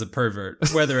sheep is a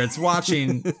pervert. Whether it's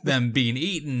watching them being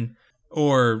eaten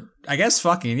or, I guess,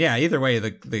 fucking. Yeah, either way,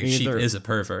 the sheep is a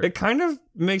pervert. It kind of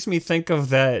makes me think of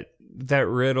that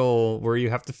riddle where you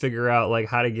have to figure out like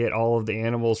how to get all of the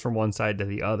animals from one side to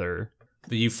the other.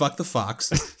 But you fuck the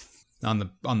fox on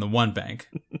the one bank,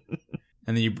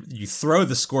 and then you throw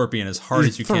the scorpion as hard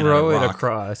as you can. Throw it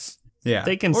across. Yeah,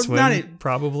 they can swim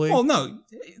probably. Well, no.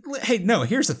 Hey, no.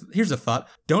 Here's a thought.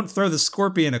 Don't throw the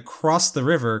scorpion across the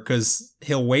river because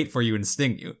he'll wait for you and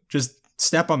sting you. Just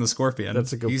step on the scorpion.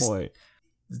 That's a good point.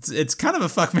 It's kind of a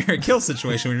fuck, marry, kill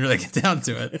situation when you really get down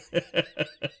to it.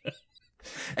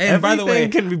 And everything by the way,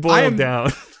 can be boiled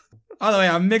down. By the way,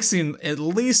 I'm mixing at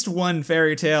least one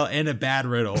fairy tale and a bad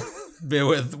riddle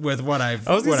with what I've.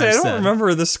 I was gonna say I don't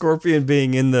remember the scorpion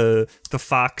being in the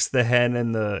fox, the hen,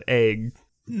 and the egg.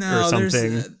 No, or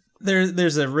something.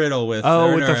 There's a riddle with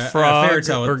with the frog fairy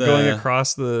tale or going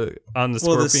across on the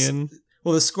scorpion.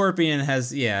 Well, the scorpion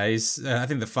has he's I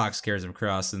think the fox carries him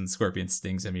across and the scorpion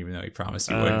stings him even though he promised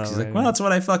he wouldn't. He's like, well, that's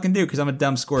what I fucking do because I'm a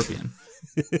dumb scorpion.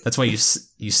 That's why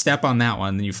you step on that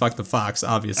one, then you fuck the fox,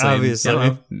 obviously.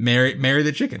 And, marry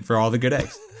the chicken for all the good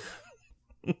eggs.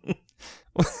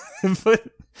 But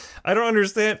I don't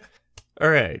understand. All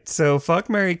right, so fuck,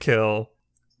 marry, kill.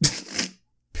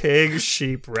 Pig,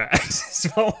 sheep, rat is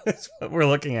what we're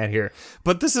looking at here.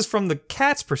 But this is from the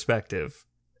cat's perspective.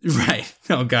 Right.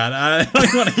 Oh, God. I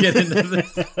don't want to get into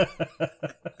this.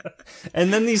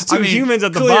 And then these two humans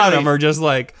at the bottom are just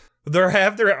like, they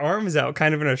have their arms out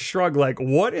kind of in a shrug, like,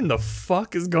 what in the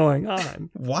fuck is going on?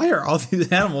 Why are all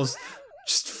these animals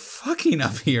just fucking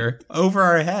up here over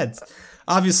our heads?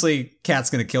 Obviously, cat's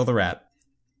going to kill the rat.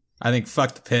 I think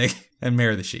fuck the pig and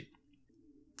marry the sheep.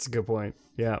 That's a good point.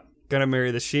 Yeah. Gonna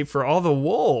marry the sheep for all the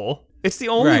wool. It's the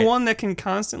only one that can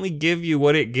constantly give you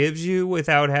what it gives you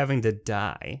without having to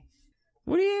die.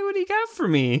 What do you got for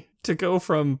me to go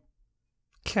from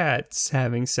cats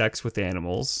having sex with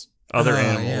animals, other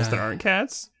animals that aren't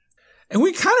cats? And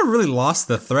we kind of really lost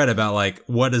the thread about like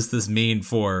what does this mean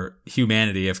for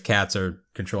humanity if cats are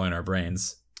controlling our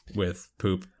brains with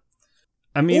poop?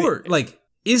 I mean, or like,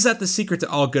 is that the secret to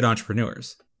all good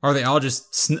entrepreneurs? Are they all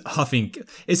just huffing?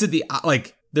 Is it the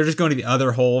like? They're just going to the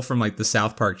other hole from like the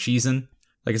South Park cheesin'.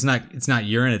 Like it's not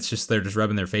urine. It's just they're just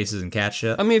rubbing their faces in cat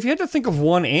shit. I mean, if you had to think of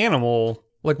one animal,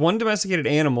 like one domesticated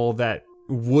animal that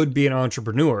would be an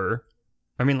entrepreneur,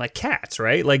 I mean, like cats,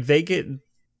 right? Like they get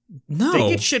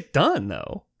shit done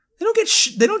though. They don't get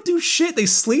they don't do shit. They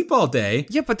sleep all day.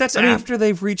 Yeah, but that's after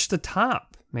they've reached the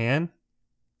top, man.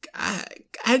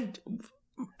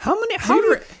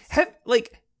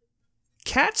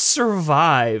 Cats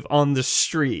survive on the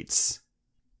streets.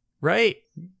 Right?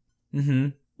 Mm-hmm.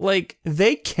 Like,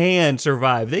 they can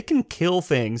survive. They can kill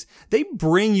things. They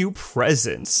bring you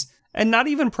presents. And not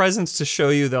even presents to show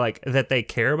you that they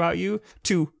care about you,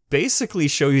 to basically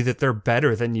show you that they're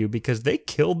better than you because they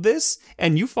killed this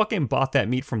and you fucking bought that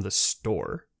meat from the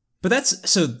store. But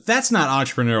that's not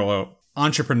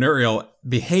entrepreneurial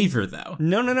behavior, though.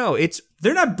 No.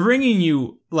 They're not bringing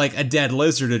you, like, a dead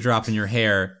lizard to drop in your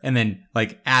hair and then,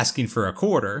 like, asking for a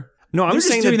quarter. No, I'm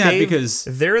saying that because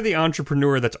they're the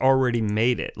entrepreneur that's already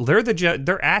made it. They're at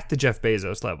the Jeff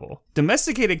Bezos level.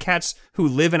 Domesticated cats who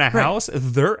live in a house,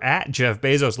 they're at Jeff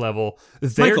Bezos level.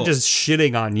 They're just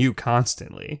shitting on you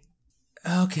constantly.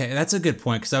 Okay, that's a good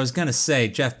point, because I was going to say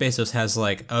Jeff Bezos has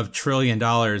like $1 trillion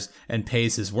and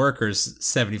pays his workers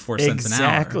 74 cents an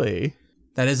hour. Exactly.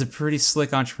 That is a pretty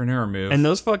slick entrepreneur move. And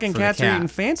those fucking cats are eating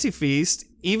Fancy Feast,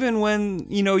 even when,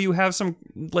 you have some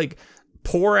like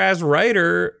poor ass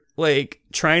writer like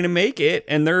trying to make it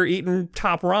and they're eating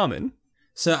top ramen.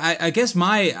 So I guess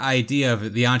my idea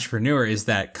of the entrepreneur is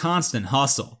that constant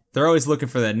hustle. They're always looking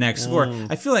for that next score.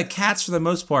 I feel like cats, for the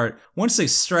most part, once they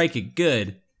strike it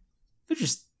good, they're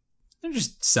just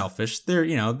selfish. They're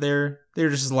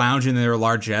just lounging in their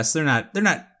largesse. They're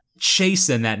not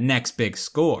chasing that next big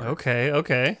score.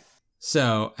 Okay.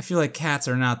 So I feel like cats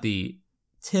are not the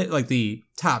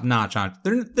top notch on.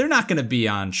 They're not going to be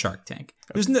on Shark Tank.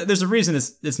 There's a reason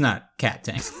it's not Cat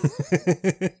Tank.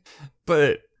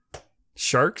 But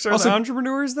sharks are also the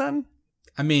entrepreneurs then?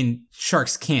 I mean,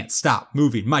 sharks can't stop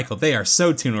moving, Michael. They are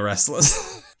so tuna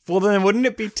restless. Well, then wouldn't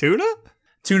it be tuna?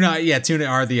 Tuna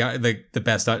are the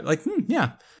best.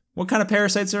 Yeah. What kind of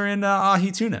parasites are in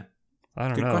ahi tuna? I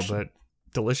don't know, but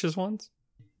delicious ones.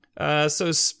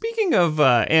 So speaking of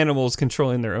animals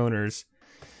controlling their owners,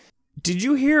 did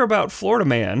you hear about Florida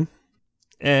Man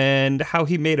and how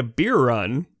he made a beer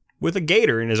run with a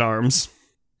gator in his arms?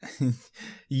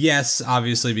 Yes,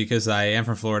 obviously, because I am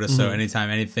from Florida, so anytime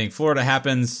anything Florida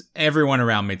happens, everyone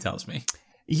around me tells me.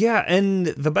 Yeah, and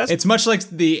the best... It's much like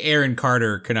the Aaron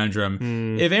Carter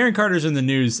conundrum. If Aaron Carter's in the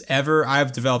news ever,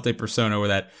 I've developed a persona where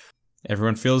that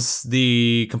everyone feels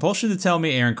the compulsion to tell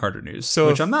me Aaron Carter news,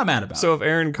 which I'm not mad about. So if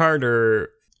Aaron Carter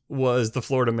was the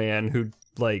Florida Man who,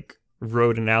 like,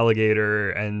 rode an alligator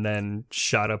and then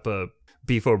shot up a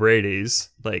Beef O'Brady's,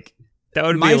 like, that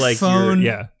would be like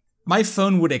my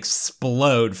phone would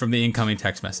explode from the incoming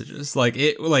text messages.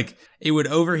 It would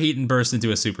overheat and burst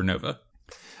into a supernova.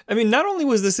 I mean, not only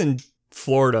was this in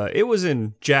Florida, it was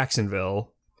in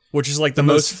Jacksonville, which is like the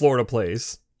most Florida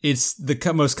place. It's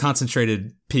the most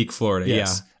concentrated peak Florida.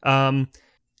 Yes. Yeah.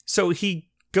 So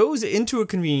he goes into a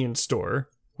convenience store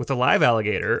with a live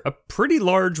alligator, a pretty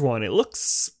large one. It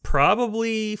looks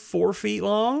probably 4 feet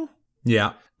long.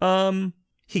 Yeah.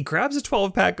 He grabs a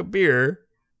 12-pack of beer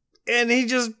and he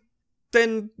just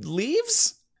then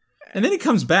leaves. And then he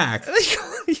comes back.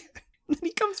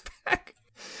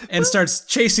 And starts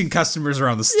chasing customers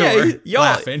around the store,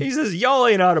 laughing. He says, "Y'all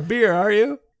ain't out of beer, are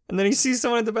you?" And then he sees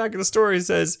someone at the back of the store. He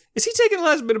says, "Is he taking the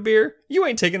last bit of beer? You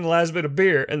ain't taking the last bit of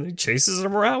beer." And he chases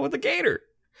him around with a gator.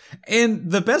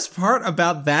 And the best part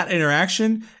about that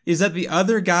interaction is that the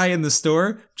other guy in the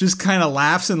store just kind of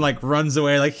laughs and like runs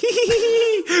away like, hee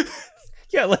hee hee.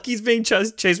 Yeah, like he's being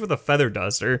chased with a feather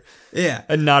duster. Yeah.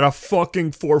 And not a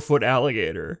fucking 4-foot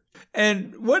alligator.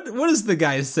 And what does the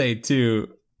guy say to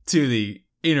the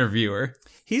interviewer?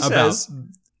 He says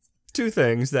two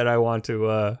things that I want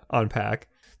to unpack.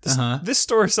 This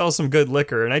store sells some good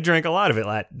liquor, and I drank a lot of it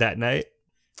that night.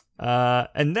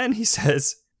 And then he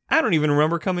says, "I don't even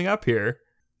remember coming up here.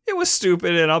 It was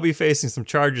stupid, and I'll be facing some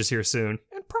charges here soon,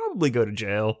 and probably go to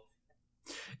jail."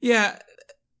 Yeah.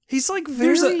 He's like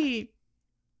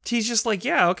he's just like,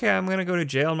 yeah, okay, I'm going to go to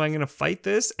jail. Am I going to fight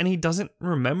this? And he doesn't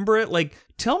remember it. Like,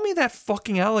 tell me that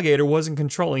fucking alligator wasn't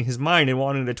controlling his mind and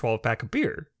wanted a 12-pack of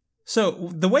beer. So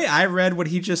the way I read what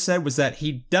he just said was that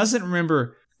he doesn't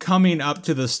remember coming up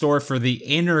to the store for the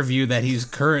interview that he's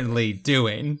currently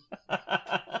doing.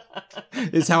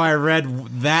 Is how I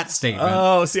read that statement.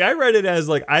 Oh, see, I read it as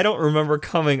like, I don't remember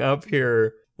coming up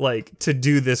here like to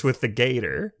do this with the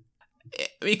gator.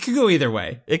 It could go either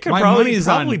way. It could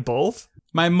probably both.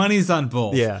 My money's on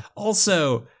both. Yeah.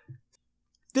 Also,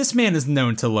 this man is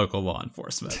known to local law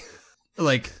enforcement.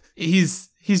 Like, he's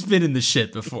been in the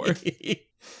shit before.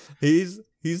 He's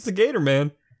the gator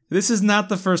man. This is not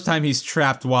the first time he's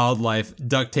trapped wildlife,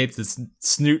 duct taped its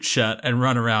snoot shut, and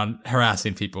run around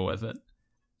harassing people with it.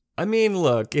 I mean,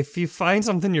 look, if you find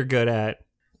something you're good at,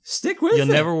 stick with it. You'll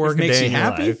never work a day in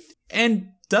your life. And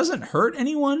doesn't hurt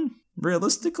anyone,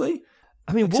 realistically.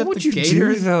 I mean, what would you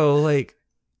do, though? Like,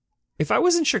 if I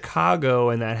was in Chicago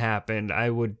and that happened,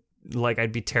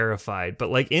 I'd be terrified.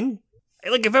 But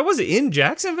if I was in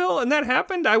Jacksonville and that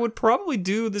happened, I would probably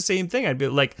do the same thing. I'd be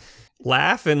like,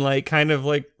 laugh and like kind of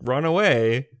like run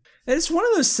away. It's one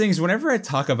of those things whenever I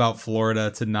talk about Florida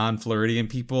to non-Floridian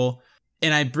people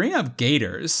and I bring up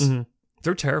gators,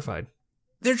 they're terrified.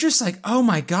 They're just like, oh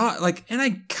my God. Like, and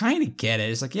I kind of get it.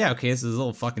 It's like, yeah, okay, this is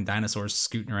little fucking dinosaurs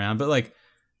scooting around. But like,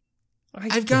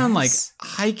 I've gone like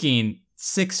hiking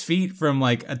 6 feet from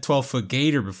like a 12-foot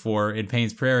gator before in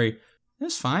Payne's Prairie. It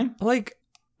was fine. Like,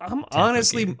 I'm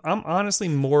honestly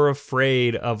more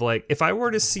afraid of like, if I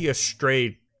were to see a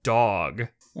stray dog,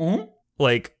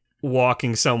 like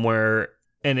walking somewhere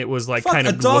and it was like kind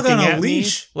of a dog on a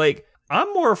leash. Like,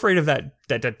 I'm more afraid of that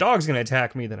dog's going to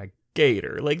attack me than a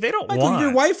gator. Like, they don't want.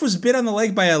 Your wife was bit on the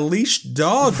leg by a leashed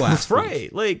dog last week.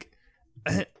 Right. Like,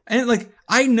 and like,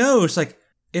 I know it's like,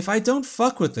 if I don't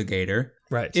fuck with the gator,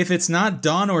 right? If it's not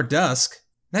dawn or dusk,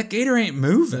 that gator ain't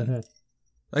moving.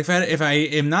 Like if I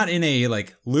am not in a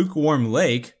like lukewarm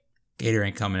lake, gator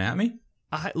ain't coming at me.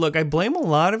 I blame a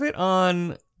lot of it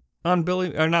on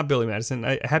Billy, or not Billy Madison,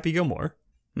 Happy Gilmore.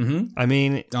 I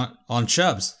mean, on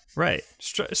Chubbs. Right.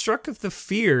 Struck the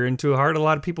fear into the heart of a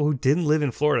lot of people who didn't live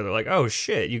in Florida. They're like, oh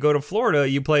shit, you go to Florida,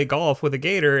 you play golf with a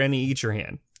gator and he eats your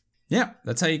hand. Yeah,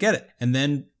 that's how you get it. And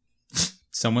then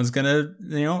someone's gonna,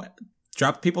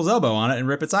 drop people's elbow on it and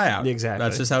rip its eye out. Exactly.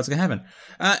 That's just how it's gonna happen.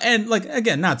 And like,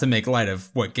 again, not to make light of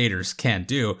what gators can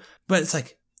do, but it's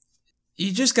like,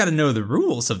 you just got to know the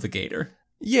rules of the gator.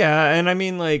 Yeah, and I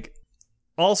mean, like,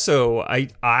 also, I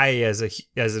as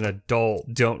an adult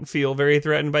don't feel very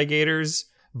threatened by gators,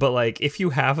 but like, if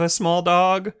you have a small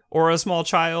dog or a small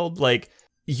child, like,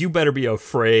 you better be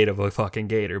afraid of a fucking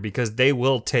gator because they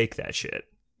will take that shit.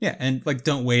 Yeah, and like,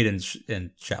 don't wade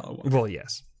in shallow water. Well,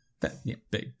 yes.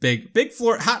 Big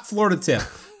hot Florida tip.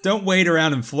 Don't wade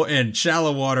around in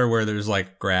shallow water where there's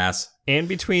like grass. And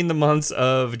between the months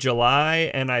of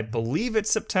July and I believe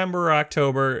it's September or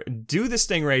October, do the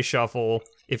stingray shuffle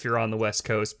if you're on the West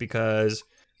Coast, because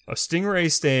a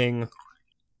stingray sting,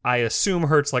 I assume,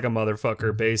 hurts like a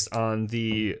motherfucker based on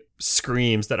the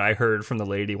screams that I heard from the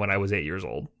lady when I was 8 years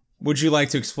old. Would you like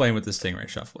to explain what the stingray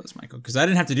shuffle is, Michael? Because I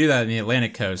didn't have to do that in the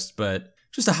Atlantic coast, but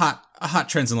just a hot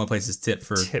trends and low places tip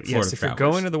for Florida yes, if travelers.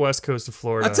 you're going to the West Coast of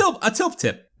Florida, a tilp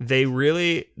tip.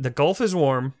 The Gulf is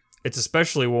warm. It's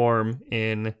especially warm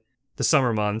in the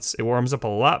summer months. It warms up a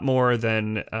lot more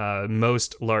than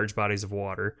most large bodies of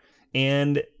water.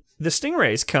 And the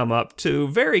stingrays come up to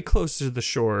very close to the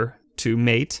shore to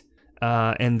mate.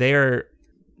 And they're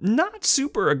not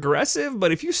super aggressive,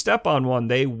 but if you step on one,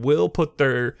 they will put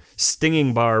their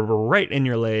stinging barb right in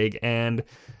your leg. And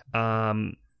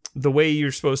the way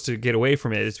you're supposed to get away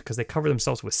from it is because they cover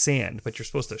themselves with sand, but you're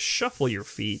supposed to shuffle your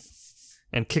feet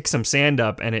and kick some sand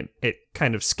up, and it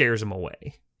kind of scares them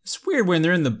away. It's weird when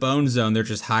they're in the bone zone, they're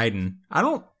just hiding. I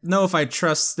don't know if I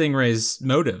trust stingrays'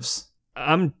 motives.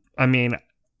 I mean,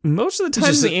 most of the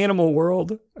time in the animal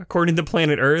world, according to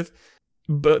Planet Earth,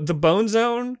 but the bone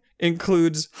zone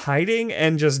includes hiding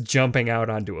and just jumping out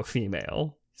onto a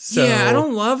female. So, yeah, I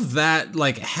don't love that.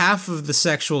 Like, half of the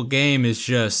sexual game is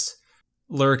just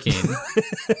lurking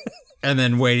and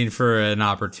then waiting for an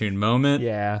opportune moment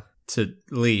to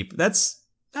leap. That's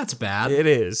bad. It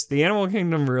is. The animal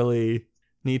kingdom really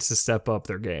needs to step up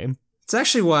their game. It's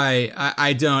actually why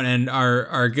I don't, and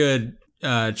our good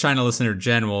China listener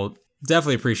Jen will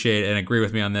definitely appreciate and agree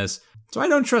with me on this. So I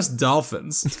don't trust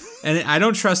dolphins. And I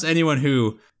don't trust anyone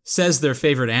who says their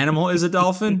favorite animal is a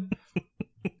dolphin.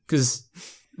 Because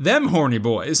them horny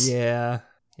boys are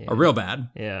real bad.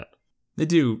 Yeah. They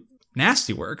do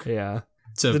nasty work. Yeah.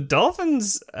 So the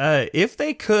dolphins, if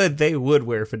they could, they would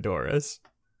wear fedoras.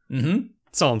 Mm-hmm.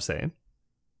 That's all I'm saying.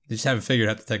 They just haven't figured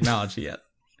out the technology yet.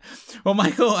 Well,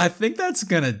 Michael, I think that's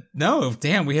gonna. No,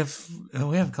 damn, we have a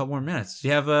couple more minutes. Do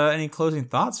you have any closing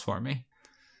thoughts for me?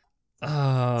 You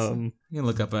can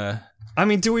look up I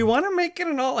mean, do we want to make it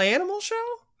an all animal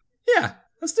show? Yeah,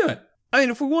 let's do it. I mean,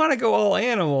 if we want to go all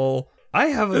animal,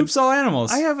 Oops, all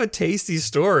animals. I have a tasty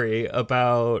story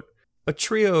about a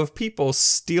trio of people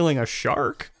stealing a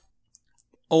shark.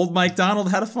 Old Mike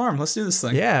Donald had a farm. Let's do this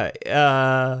thing.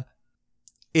 Yeah.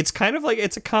 It's kind of like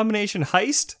it's a combination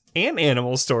heist and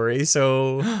animal story.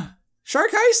 So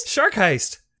Shark heist? Shark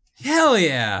heist. Hell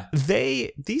yeah.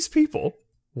 These people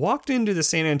walked into the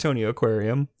San Antonio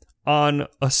Aquarium on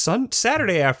a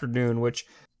Saturday afternoon, which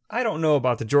I don't know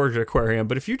about the Georgia Aquarium,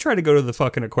 but if you try to go to the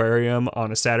fucking aquarium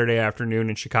on a Saturday afternoon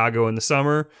in Chicago in the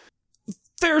summer,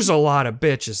 there's a lot of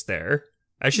bitches there.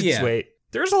 I should just wait.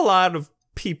 There's a lot of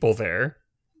people there.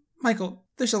 Michael,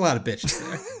 there's a lot of bitches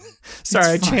there.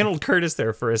 Sorry, I channeled Curtis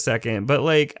there for a second, but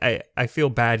like I feel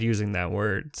bad using that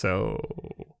word, so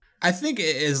I think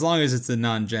as long as it's a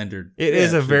non-gendered, it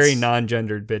is a very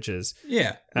non-gendered bitches.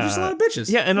 Yeah, there's a lot of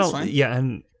bitches. Yeah,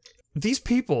 and these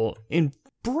people in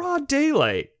broad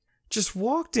daylight just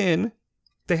walked in.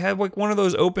 They had like one of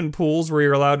those open pools where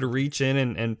you're allowed to reach in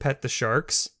and pet the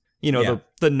sharks. You know,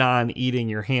 the non-eating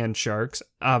your hand sharks,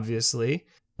 obviously.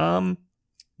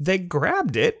 They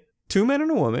grabbed it, 2 men and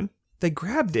a woman. They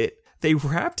grabbed it, they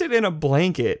wrapped it in a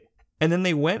blanket, and then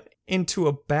they went into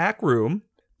a back room,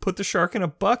 put the shark in a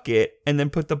bucket, and then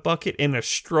put the bucket in a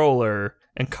stroller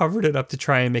and covered it up to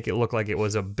try and make it look like it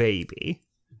was a baby.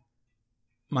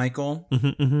 Michael,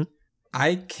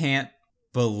 I can't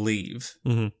believe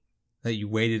that you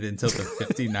waited until the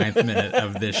 59th minute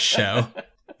of this show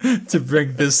to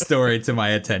bring this story to my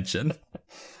attention.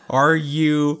 Are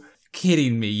you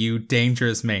kidding me, you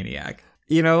dangerous maniac?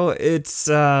 You know, it's,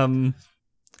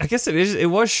 I guess it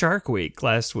was Shark Week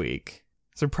last week.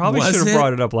 So probably should have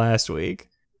brought it up last week.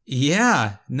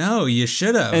 Yeah, no, you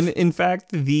should have. And in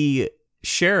fact, the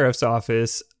sheriff's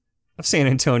office of San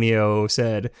Antonio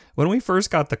said, when we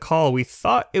first got the call, we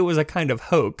thought it was a kind of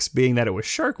hoax, being that it was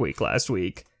Shark Week last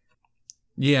week.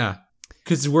 Yeah.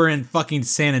 Because we're in fucking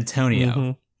San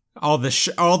Antonio. All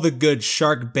the good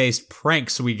shark-based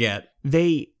pranks we get.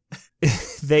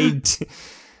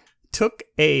 took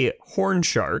a horn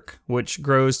shark, which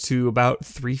grows to about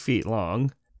 3 feet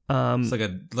long. It's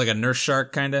like a nurse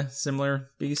shark, kind of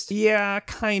similar beast. Yeah,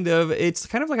 kind of. It's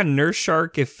kind of like a nurse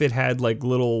shark if it had like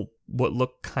little what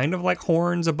look kind of like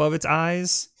horns above its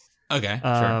eyes. Okay,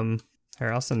 sure.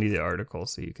 Here, I'll send you the article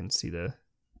so you can see the.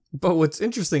 But what's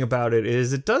interesting about it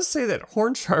is it does say that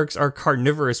horn sharks are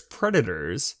carnivorous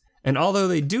predators, and although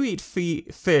they do eat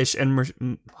fish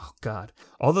and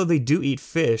although they do eat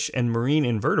fish and marine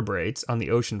invertebrates on the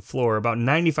ocean floor, about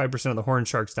 95% of the horn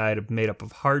shark's diet is made up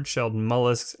of hard-shelled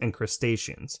mollusks and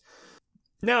crustaceans.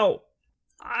 Now,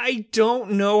 I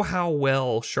don't know how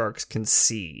well sharks can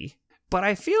see, but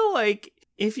I feel like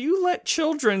if you let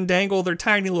children dangle their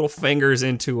tiny little fingers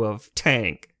into a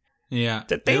tank,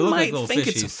 that they might like think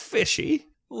it's a fishy.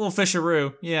 A little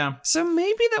fisheroo, yeah. So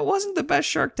maybe that wasn't the best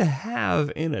shark to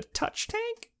have in a touch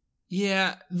tank?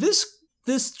 Yeah, this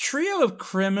trio of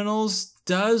criminals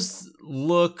does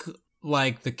look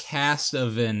like the cast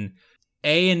of an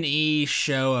A&E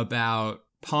show about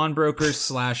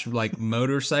pawnbrokers / like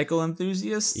motorcycle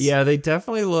enthusiasts. Yeah, they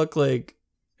definitely look like...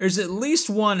 There's at least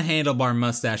one handlebar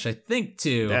mustache, I think,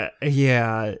 too.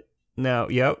 Yeah. No,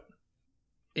 yep.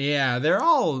 Yeah, they're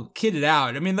all kitted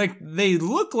out. I mean, like, they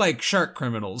look like shark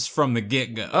criminals from the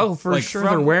get-go. Oh, for sure.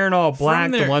 They're wearing all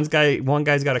black. One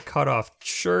guy's got a cut-off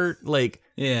shirt. Like,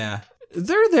 yeah.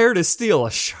 They're there to steal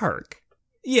a shark.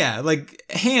 Yeah, like,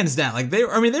 hands down. Like, they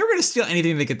were going to steal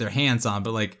anything they get their hands on,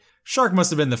 but, like, shark must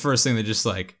have been the first thing that just,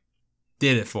 like,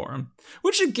 did it for them.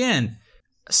 Which, again,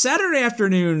 Saturday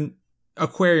afternoon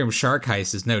aquarium shark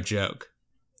heist is no joke.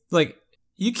 Like,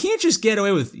 you can't just get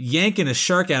away with yanking a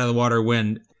shark out of the water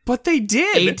when... But they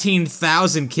did!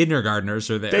 18,000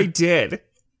 kindergartners are there. They did.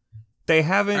 They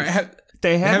haven't...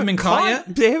 They haven't been caught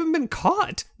yet? They haven't been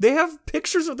caught. They have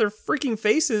pictures of their freaking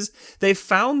faces. They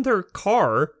found their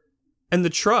car and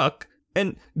the truck,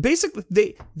 and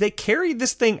basically they carried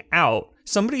this thing out.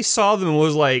 Somebody saw them and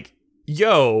was like,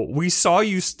 yo, we saw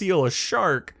you steal a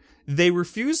shark. They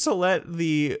refused to let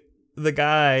the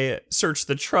guy searched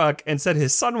the truck and said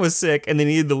his son was sick and they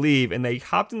needed to leave, and they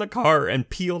hopped in the car and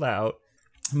peeled out.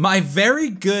 My very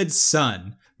good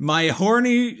son, my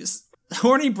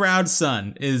horny-browed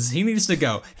son, he needs to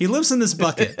go. He lives in this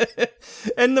bucket.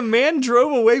 And the man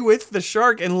drove away with the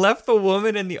shark and left the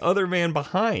woman and the other man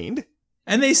behind.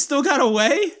 And they still got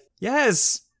away?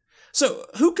 Yes. So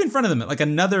who confronted them? Like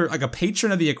a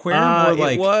patron of the aquarium?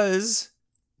 It was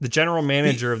the general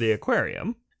manager of the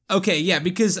aquarium. Okay, yeah,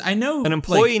 because I know... An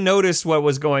employee noticed what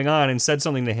was going on and said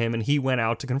something to him, and he went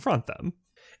out to confront them.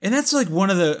 And that's like one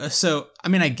of the... So, I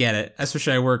mean, I get it.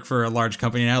 Especially I work for a large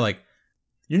company now. Like,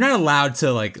 you're not allowed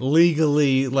to, like,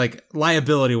 legally, like,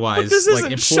 liability-wise... But this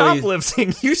isn't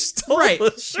shoplifting. You stole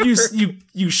a shark.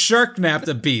 You shark-napped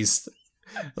a beast.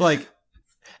 Like...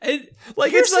 It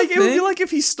would be like if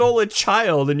he stole a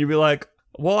child, and you'd be like,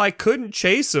 well, I couldn't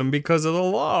chase him because of the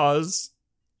laws.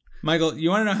 Michael, you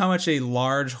want to know how much a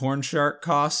large horn shark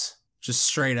costs? Just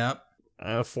straight up?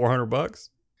 $400?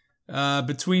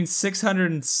 Between $600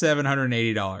 and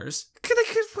 $780.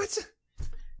 What?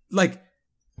 Like,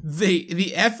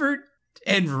 the effort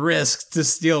and risk to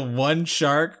steal one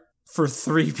shark for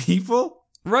 3 people?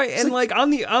 Right, and like on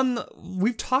the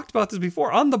we've talked about this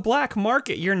before, on the black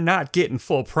market, you're not getting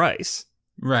full price.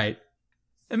 Right.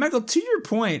 And Michael, to your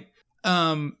point,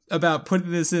 about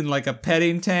putting this in like a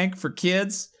petting tank for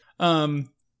kids,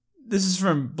 this is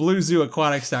from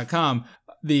BlueZooAquatics.com.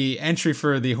 The entry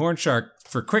for the horn shark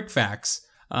for quick facts.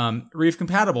 Reef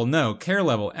compatible, no. Care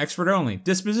level, expert only.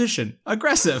 Disposition,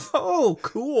 aggressive. Oh,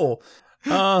 cool.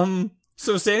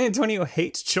 So San Antonio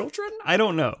hates children? I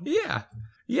don't know.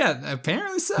 Yeah,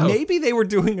 apparently so. Maybe they were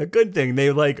doing a good thing.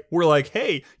 They were like,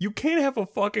 hey, you can't have a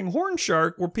fucking horn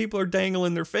shark where people are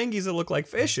dangling their fingies that look like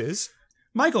fishes.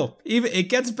 Michael, even it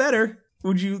gets better.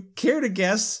 Would you care to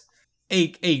guess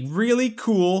a really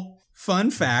cool,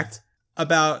 fun fact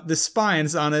about the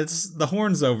spines on the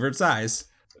horns over its eyes?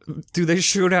 Do they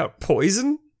shoot out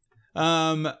poison?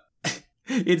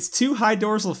 It's 2 high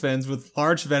dorsal fins with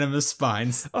large venomous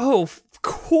spines. Oh,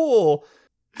 cool.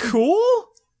 Cool?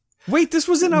 Wait, this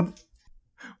was in a...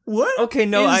 What? Okay,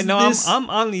 no, I know.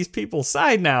 I'm on these people's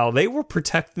side now. They were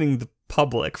protecting the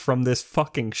public from this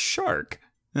fucking shark.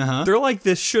 Uh-huh. They're like,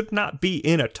 this should not be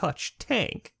in a touch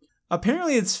tank.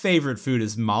 Apparently its favorite food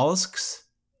is mollusks,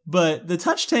 but the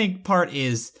touch tank part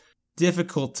is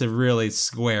difficult to really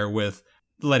square with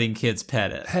letting kids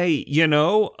pet it. Hey,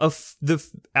 the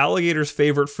alligator's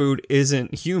favorite food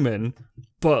isn't human,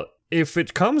 but if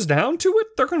it comes down to it,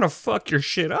 they're gonna fuck your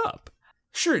shit up.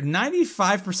 Sure,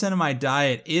 95% of my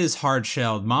diet is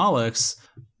hard-shelled mollusks,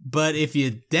 but if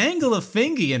you dangle a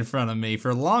fingy in front of me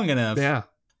for long enough,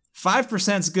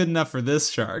 5% is good enough for this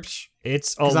shark.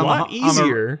 It's a lot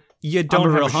easier. You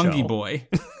don't have a hungry boy.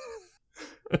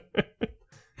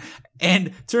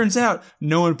 And turns out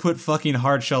no one put fucking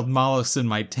hard-shelled mollusks in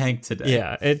my tank today.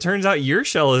 Yeah, it turns out your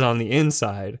shell is on the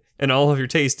inside and all of your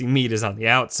tasty meat is on the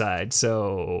outside,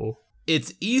 so...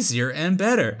 It's easier and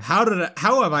better. How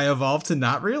have I evolved to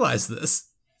not realize this?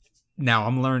 Now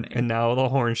I'm learning. And now the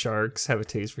horn sharks have a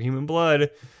taste for human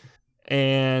blood,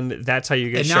 and that's how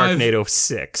you get Sharknado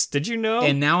 6. Did you know?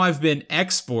 And now I've been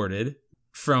exported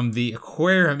from the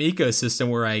aquarium ecosystem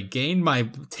where I gained my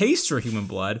taste for human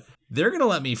blood. They're going to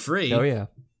let me free. Oh, yeah.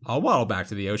 I'll waddle back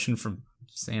to the ocean from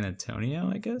San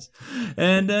Antonio, I guess.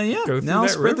 And yeah, go through now I'll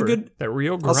spread river, the good... That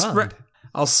Rio Grande.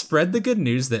 I'll spread the good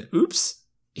news that, oops,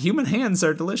 human hands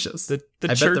are delicious. I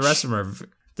bet the rest of them are...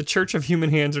 The Church of Human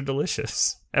Hands are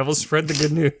delicious. I will spread the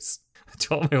good news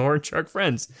to all my horn shark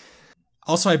friends.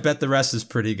 Also, I bet the rest is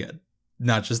pretty good.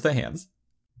 Not just the hands.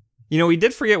 You know, we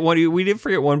did forget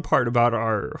one part about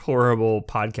our horrible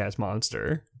podcast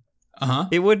monster. Uh-huh.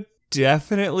 It would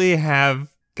definitely have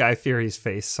Guy Fieri's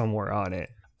face somewhere on it.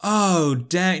 Oh,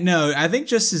 dang. No, I think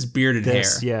just his bearded hair.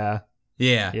 Yeah.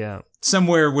 Yeah. Yeah.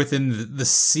 Somewhere within the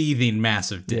seething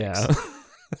mass of dicks.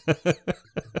 Yeah.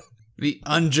 The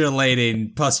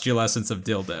undulating pustulescence of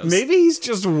dildos. Maybe he's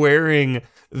just wearing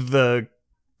the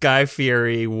Guy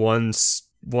Fieri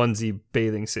onesie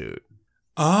bathing suit.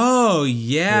 Oh,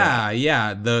 yeah.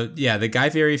 The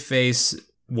Guy Fieri face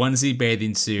onesie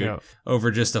bathing suit over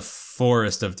just a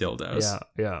forest of dildos.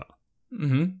 Yeah.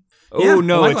 Mm-hmm. Oh, yeah,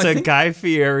 no, Michael, it's a Guy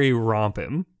Fieri romp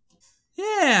him.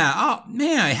 Yeah. Oh,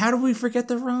 man, how did we forget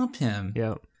to romp him?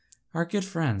 Yeah. Our good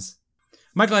friends.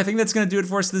 Michael, I think that's going to do it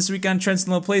for us this week on Trends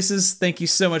in Low Places. Thank you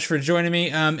so much for joining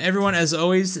me. Everyone, as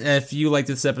always, if you liked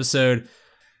this episode,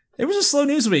 it was a slow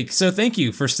news week, so thank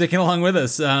you for sticking along with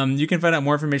us. You can find out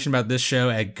more information about this show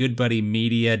at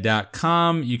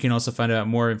goodbuddymedia.com. You can also find out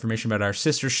more information about our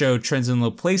sister show, Trends in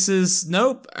Low Places.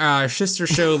 Nope, our sister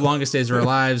show, Longest Days of Our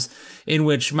Lives, in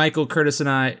which Michael and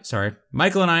I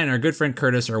and our good friend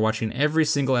Curtis are watching every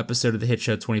single episode of the hit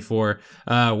show 24.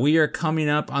 We are coming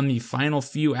up on the final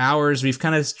few hours. We've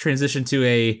kind of transitioned to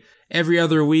a every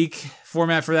other week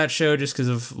format for that show just because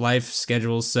of life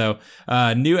schedules. So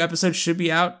new episodes should be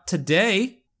out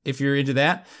today if you're into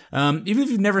that. Even if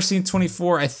you've never seen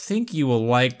 24, I think you will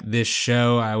like this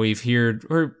show. We've heard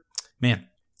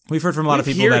from a lot of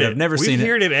people that have never seen it. We've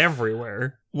heard it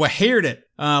everywhere. We heard it.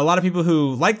 A lot of people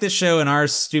who like this show and our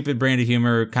stupid brand of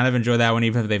humor kind of enjoy that one,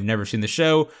 even if they've never seen the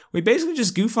show. We basically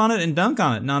just goof on it and dunk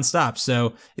on it nonstop.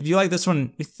 So if you like this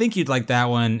one, we think you'd like that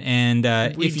one. And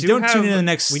if you don't tune in the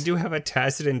next... We do have a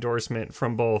tacit endorsement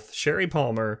from both Sherry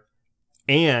Palmer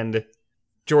and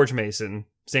George Mason,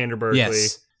 Xander Berkeley.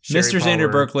 Yes, Mr.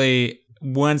 Xander Berkeley.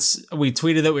 Once we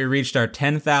tweeted that we reached our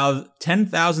 10,000th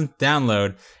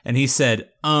download, and he said,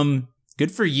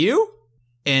 good for you?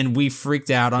 And we freaked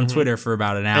out on Twitter for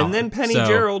about an hour. And then Penny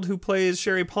Gerald, who plays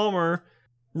Sherry Palmer,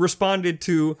 responded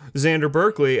to Xander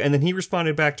Berkeley, and then he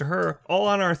responded back to her, all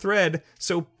on our thread.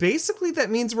 So basically that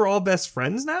means we're all best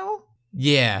friends now?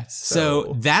 Yeah,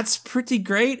 so that's pretty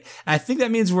great. I think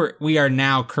that means we are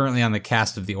now currently on the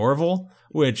cast of The Orville,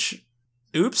 which,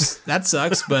 oops, that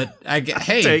sucks, but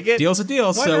hey, deal's a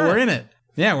deal, so we're in it.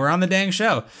 Yeah, we're on the dang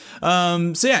show.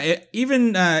 So yeah,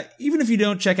 even if you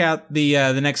don't check out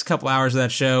the next couple hours of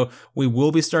that show, we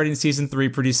will be starting season 3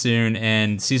 pretty soon,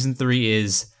 and season 3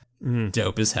 is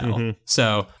dope as hell. Mm-hmm.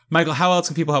 So, Michael, how else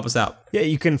can people help us out? Yeah,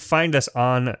 you can find us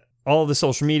on all of the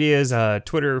social medias,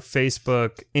 Twitter,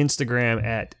 Facebook, Instagram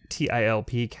at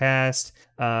TILPcast.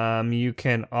 You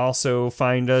can also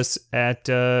find us at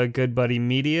Good Buddy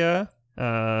Media.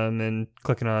 And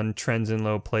clicking on Trends in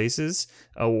Low Places,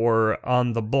 or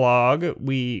on the blog.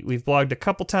 We've blogged a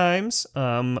couple times. You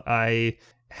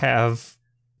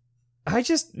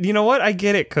know what? I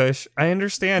get it, Kush. I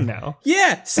understand now.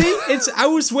 Yeah, see, I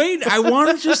was waiting. I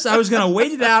was gonna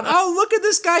wait it out. Oh, look at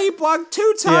this guy. He blogged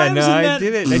 2 times. Yeah, no, I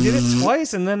did it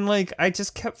twice, and then I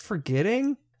just kept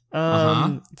forgetting.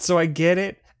 So I get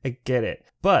it.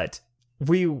 But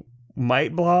we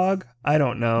might blog. I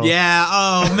don't know. Yeah.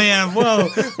 Oh man. Whoa.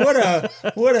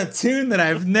 What a tune that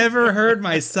I've never heard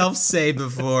myself say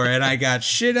before, and I got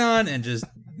shit on, and just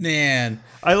man.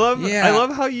 I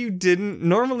love how you didn't.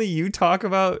 Normally, you talk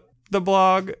about the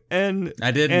blog, and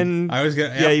I didn't. And I was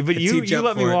gonna. Yeah, but you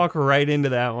let me walk right into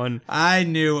that one. I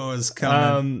knew it was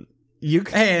coming.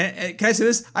 Hey, can I say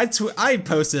this? I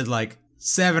posted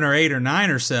 7 or 8 or 9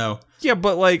 or so. Yeah,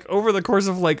 but over the course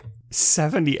of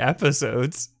 70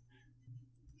 episodes.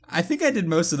 I think I did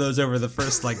most of those over the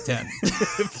first 10.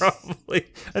 Probably.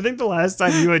 I think the last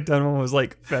time you had done one was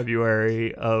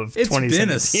February of 2017. It's been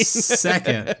a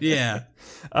second. Yeah.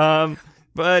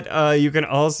 But you can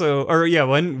also,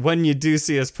 when you do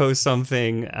see us post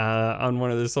something on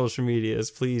one of the social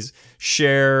medias, please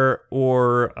share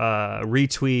or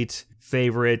retweet,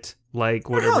 favorite, whatever.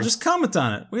 Or hell, just comment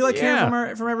on it. We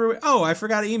hearing from everyone. Oh, I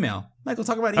forgot to email. Michael,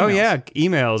 talk about emails. Oh, yeah,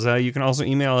 emails. You can also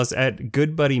email us at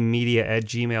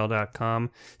goodbuddymedia@gmail.com.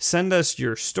 Send us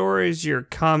your stories, your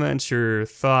comments, your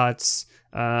thoughts,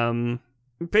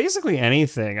 basically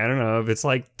anything. I don't know, if it's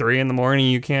 3 a.m,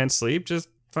 you can't sleep, just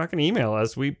fucking email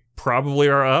us. We probably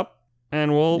are up,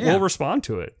 and we'll respond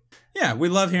to it. Yeah, we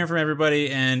love hearing from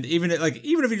everybody, and even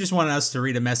if you just wanted us to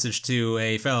read a message to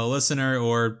a fellow listener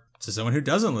or to someone who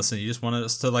doesn't listen, you just wanted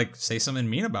us to say something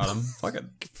mean about them, fuck it.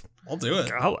 I'll do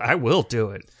it. I will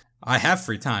do it. I have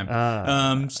free time.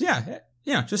 So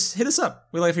just hit us up.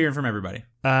 We like hearing from everybody.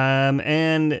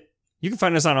 And you can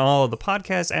find us on all of the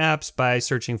podcast apps by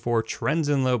searching for Trends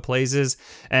in Low Places.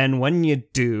 And when you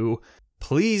do,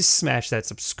 please smash that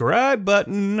subscribe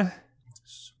button.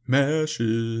 Smash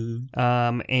it.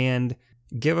 And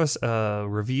give us a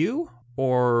review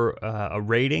or a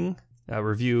rating. A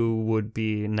review would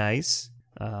be nice.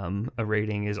 A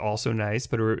rating is also nice,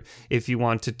 but if you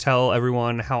want to tell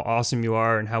everyone how awesome you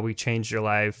are and how we changed your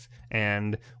life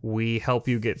and we help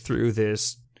you get through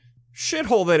this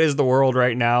shithole that is the world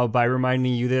right now by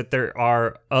reminding you that there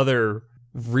are other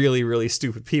really, really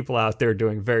stupid people out there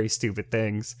doing very stupid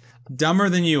things. Dumber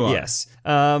than you are. Yes.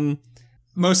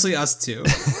 Mostly us two.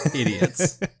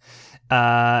 Idiots.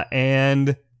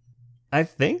 And I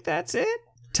think that's it.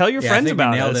 Tell your friends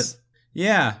about us.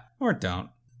 Yeah, or don't.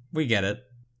 We get it.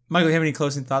 Michael, you have any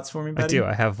closing thoughts for me, buddy? I do.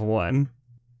 I have one.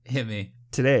 Hit me.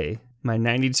 Today, my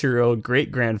 92-year-old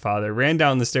great-grandfather ran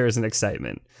down the stairs in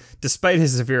excitement. Despite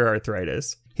his severe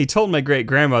arthritis, he told my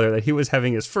great-grandmother that he was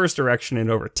having his first erection in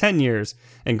over 10 years,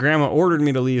 and Grandma ordered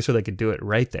me to leave so they could do it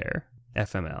right there.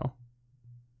 FML.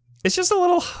 It's just a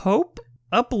little hope,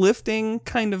 uplifting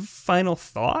kind of final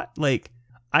thought.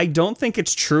 I don't think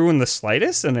it's true in the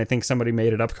slightest, and I think somebody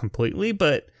made it up completely,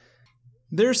 but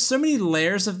there's so many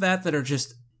layers of that are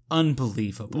just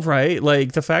unbelievable. Right?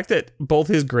 The fact that both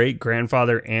his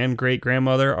great-grandfather and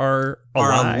great-grandmother are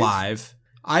alive.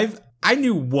 I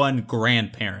knew one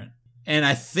grandparent, and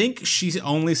I think she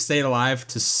only stayed alive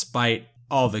to spite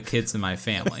all the kids in my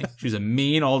family. She was a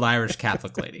mean old Irish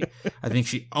Catholic lady. I think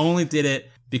she only did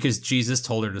it because Jesus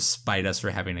told her to spite us for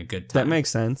having a good time. That makes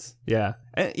sense. Yeah.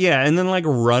 Yeah, and then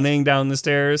breaning down the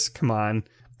stairs. Come on.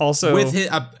 Also, with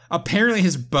apparently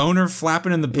his boner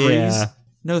flapping in the breeze. Yeah.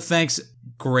 No thanks,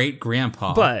 great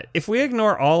grandpa. But if we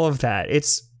ignore all of that,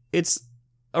 it's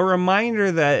a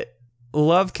reminder that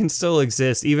love can still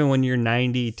exist even when you're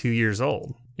 92 years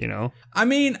old, you know? I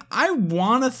mean, I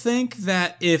want to think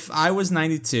that if I was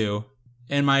 92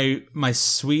 and my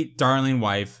sweet darling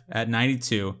wife at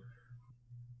 92,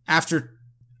 after,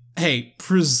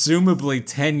 presumably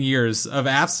 10 years of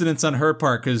abstinence on her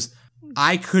part because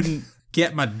I couldn't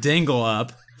get my dingle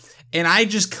up, and I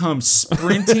just come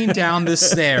sprinting down the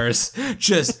stairs,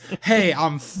 just, hey,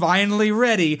 I'm finally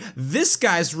ready. This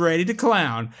guy's ready to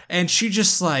clown. And she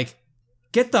just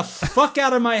get the fuck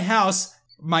out of my house,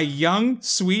 my young,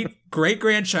 sweet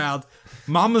great-grandchild.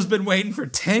 Mama's been waiting for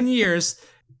 10 years.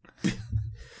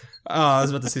 I was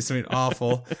about to say something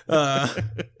awful.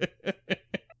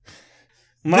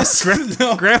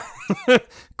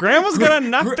 Grandma's gonna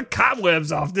knock the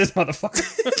cobwebs off this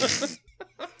motherfucker.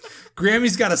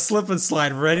 Grammy's got a slip and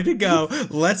slide ready to go.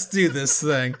 Let's do this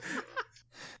thing.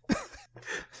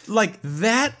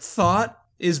 That thought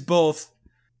is both.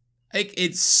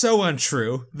 It's so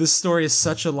untrue. This story is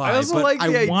such a lie, but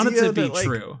I want it to be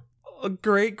true. A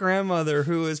great grandmother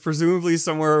who is presumably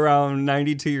somewhere around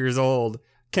 92 years old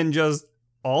can just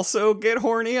also get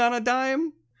horny on a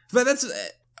dime. But that's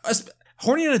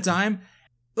horny on a dime.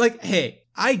 Hey,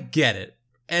 I get it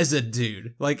as a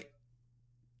dude.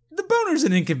 The boner's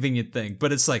an inconvenient thing,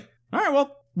 but it's all right,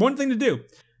 well, one thing to do.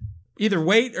 Either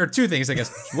wait, or two things, I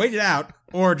guess. Wait it out,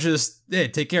 or just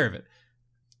take care of it.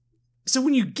 So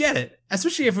when you get it,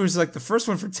 especially if it was the first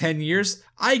one for 10 years,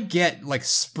 I get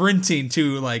sprinting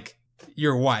to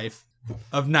your wife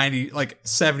of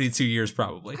 72 years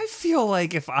probably. I feel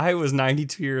if I was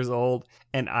 92 years old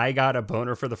and I got a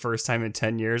boner for the first time in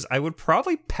 10 years, I would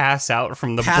probably pass out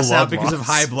from the blood out because loss. of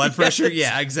high blood pressure.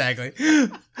 Yes. Yeah, exactly.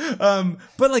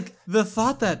 But the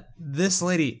thought that this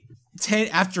lady,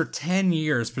 after 10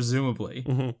 years,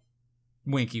 presumably,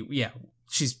 Winky, yeah,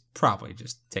 she's probably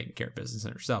just taking care of business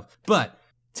in herself. But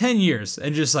 10 years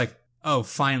and just oh,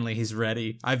 finally he's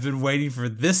ready. I've been waiting for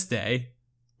this day.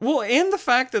 Well, and the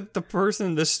fact that the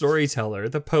person, the storyteller,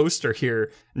 the poster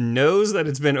here, knows that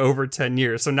it's been over 10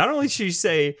 years. So not only should she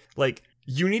say, like,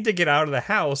 you need to get out of the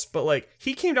house, but, like,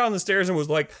 he came down the stairs and was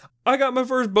like, I got my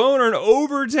first boner in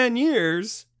over 10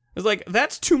 years. It's like,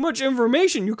 that's too much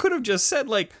information. You could have just said,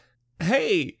 like,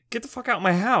 hey, get the fuck out of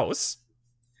my house.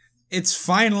 It's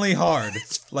finally hard.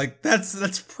 Like,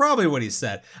 that's probably what he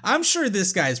said. I'm sure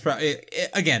this guy's probably,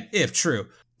 again, if true,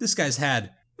 this guy's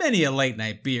had many a late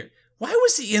night beer. Why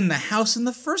was he in the house in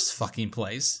the first fucking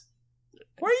place?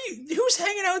 Who's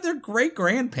hanging out with their great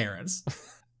grandparents?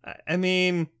 I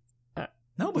mean,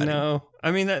 nobody. No, I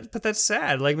mean but that's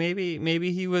sad. Like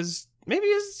maybe he was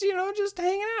just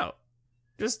hanging out,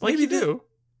 just like you do.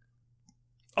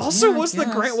 Also,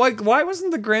 why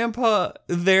wasn't the grandpa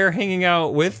there hanging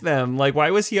out with them? Like, why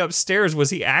was he upstairs?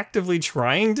 Was he actively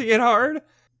trying to get hard?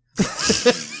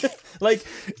 Like,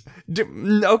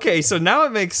 okay, so now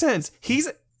it makes sense. He's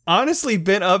honestly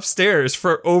been upstairs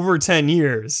for over 10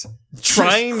 years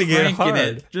trying to get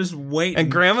hard. Just waiting.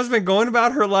 And grandma's been going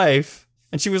about her life.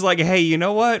 And she was like, hey, you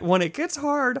know what? When it gets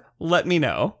hard, let me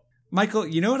know. Michael,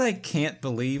 you know what I can't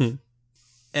believe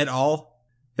at all?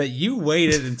 That you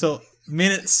waited until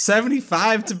minute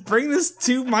 75 to bring this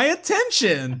to my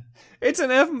attention. It's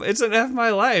an F my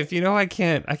life. You know, I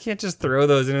can't just throw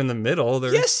those in the middle.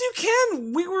 Yes, you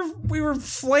can. We were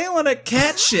flailing at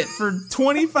cat shit for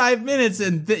 25 minutes,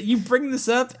 and you bring this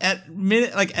up at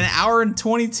like an hour and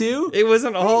 22. It was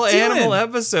an all animal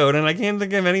episode, and I can't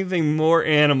think of anything more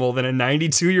animal than a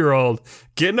 92-year-old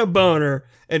getting a boner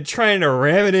and trying to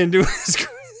ram it into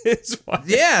his wife.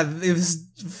 Yeah, it was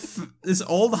this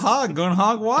old hog going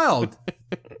hog wild.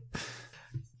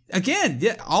 Again,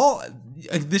 yeah,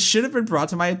 this should have been brought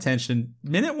to my attention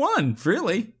minute 1,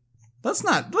 really. Let's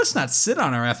not sit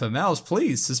on our FMLs,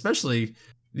 please, especially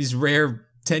these rare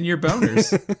 10-year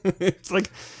boners.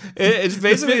 it's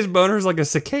basically his boner's like a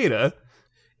cicada.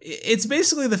 It's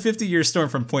basically the 50-year storm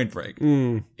from Point Break.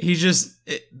 He just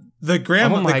the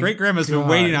great grandma's been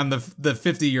waiting on the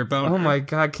 50-year boner. Oh my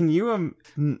god, can you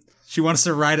she wants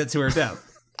to ride it to her death.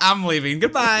 I'm leaving.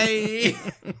 Goodbye.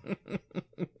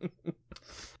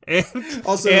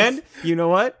 And you know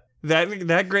what?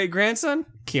 That great grandson,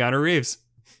 Keanu Reeves.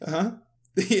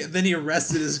 Then he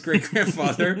arrested his great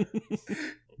grandfather,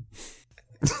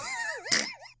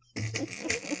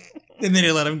 and then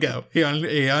he let him go. He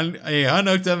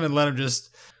unhooked him and let him just.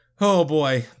 Oh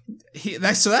boy,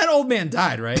 so that old man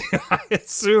died, right? I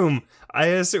assume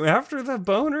after the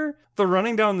boner, the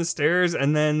running down the stairs,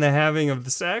 and then the having of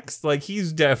the sex, like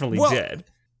he's definitely dead.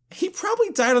 He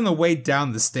probably died on the way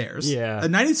down the stairs. Yeah. A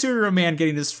 92-year-old man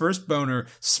getting his first boner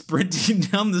sprinting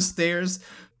down the stairs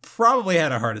probably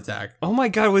had a heart attack. Oh my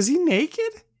god, was he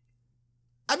naked?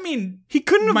 I mean, he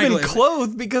couldn't have been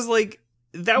clothed because, like,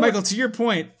 that Michael, to your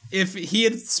point, if he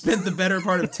had spent the better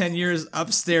part of 10 years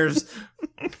upstairs,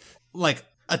 like,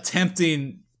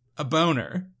 attempting a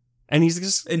boner. And he's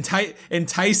just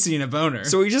enticing a boner.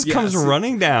 So he just comes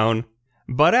running down,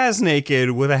 butt-ass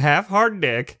naked, with a half-hard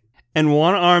dick, and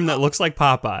one arm that looks like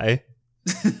Popeye.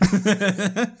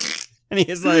 And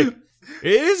he's like,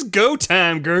 it is go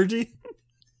time, Gertie.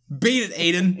 Beat it,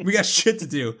 Aiden. We got shit to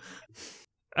do.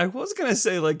 I was going to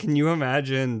say, like, can you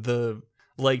imagine the,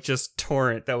 like, just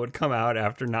torrent that would come out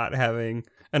after not having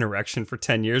an erection for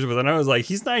 10 years? But then I was like,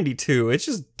 he's 92. It's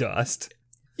just dust.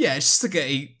 Yeah, it's just like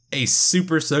a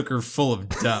super soaker full of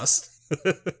dust.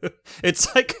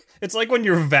 It's like when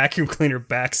your vacuum cleaner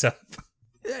backs up.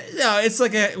 No, it's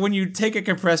like when you take a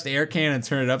compressed air can and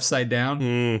turn it upside down,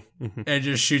 and it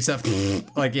just shoots up.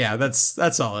 Like, yeah,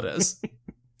 that's all it is.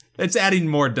 It's adding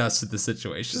more dust to the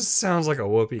situation. Just sounds like a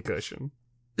whoopee cushion.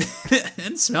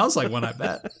 And smells like one, I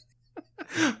bet.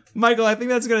 Michael, I think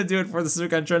that's going to do it for the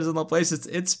Snook on Trends in Low Places.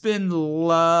 It's been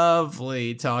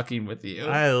lovely talking with you.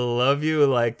 I love you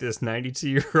like this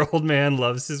 92-year-old man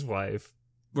loves his wife.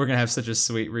 We're going to have such a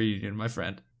sweet reunion, my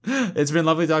friend. It's been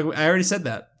lovely talking. I already said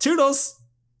that. Toodles!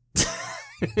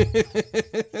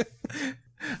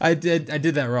 I did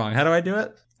that wrong. How do I do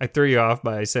it? I threw you off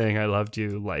by saying I loved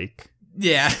you like.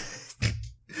 Yeah.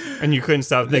 And you couldn't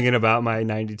stop thinking about my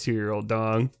 92-year-old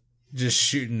dong. Just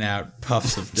shooting out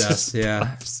puffs of dust, yeah.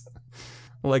 Puffs.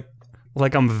 Like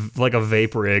I'm like a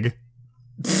vape rig.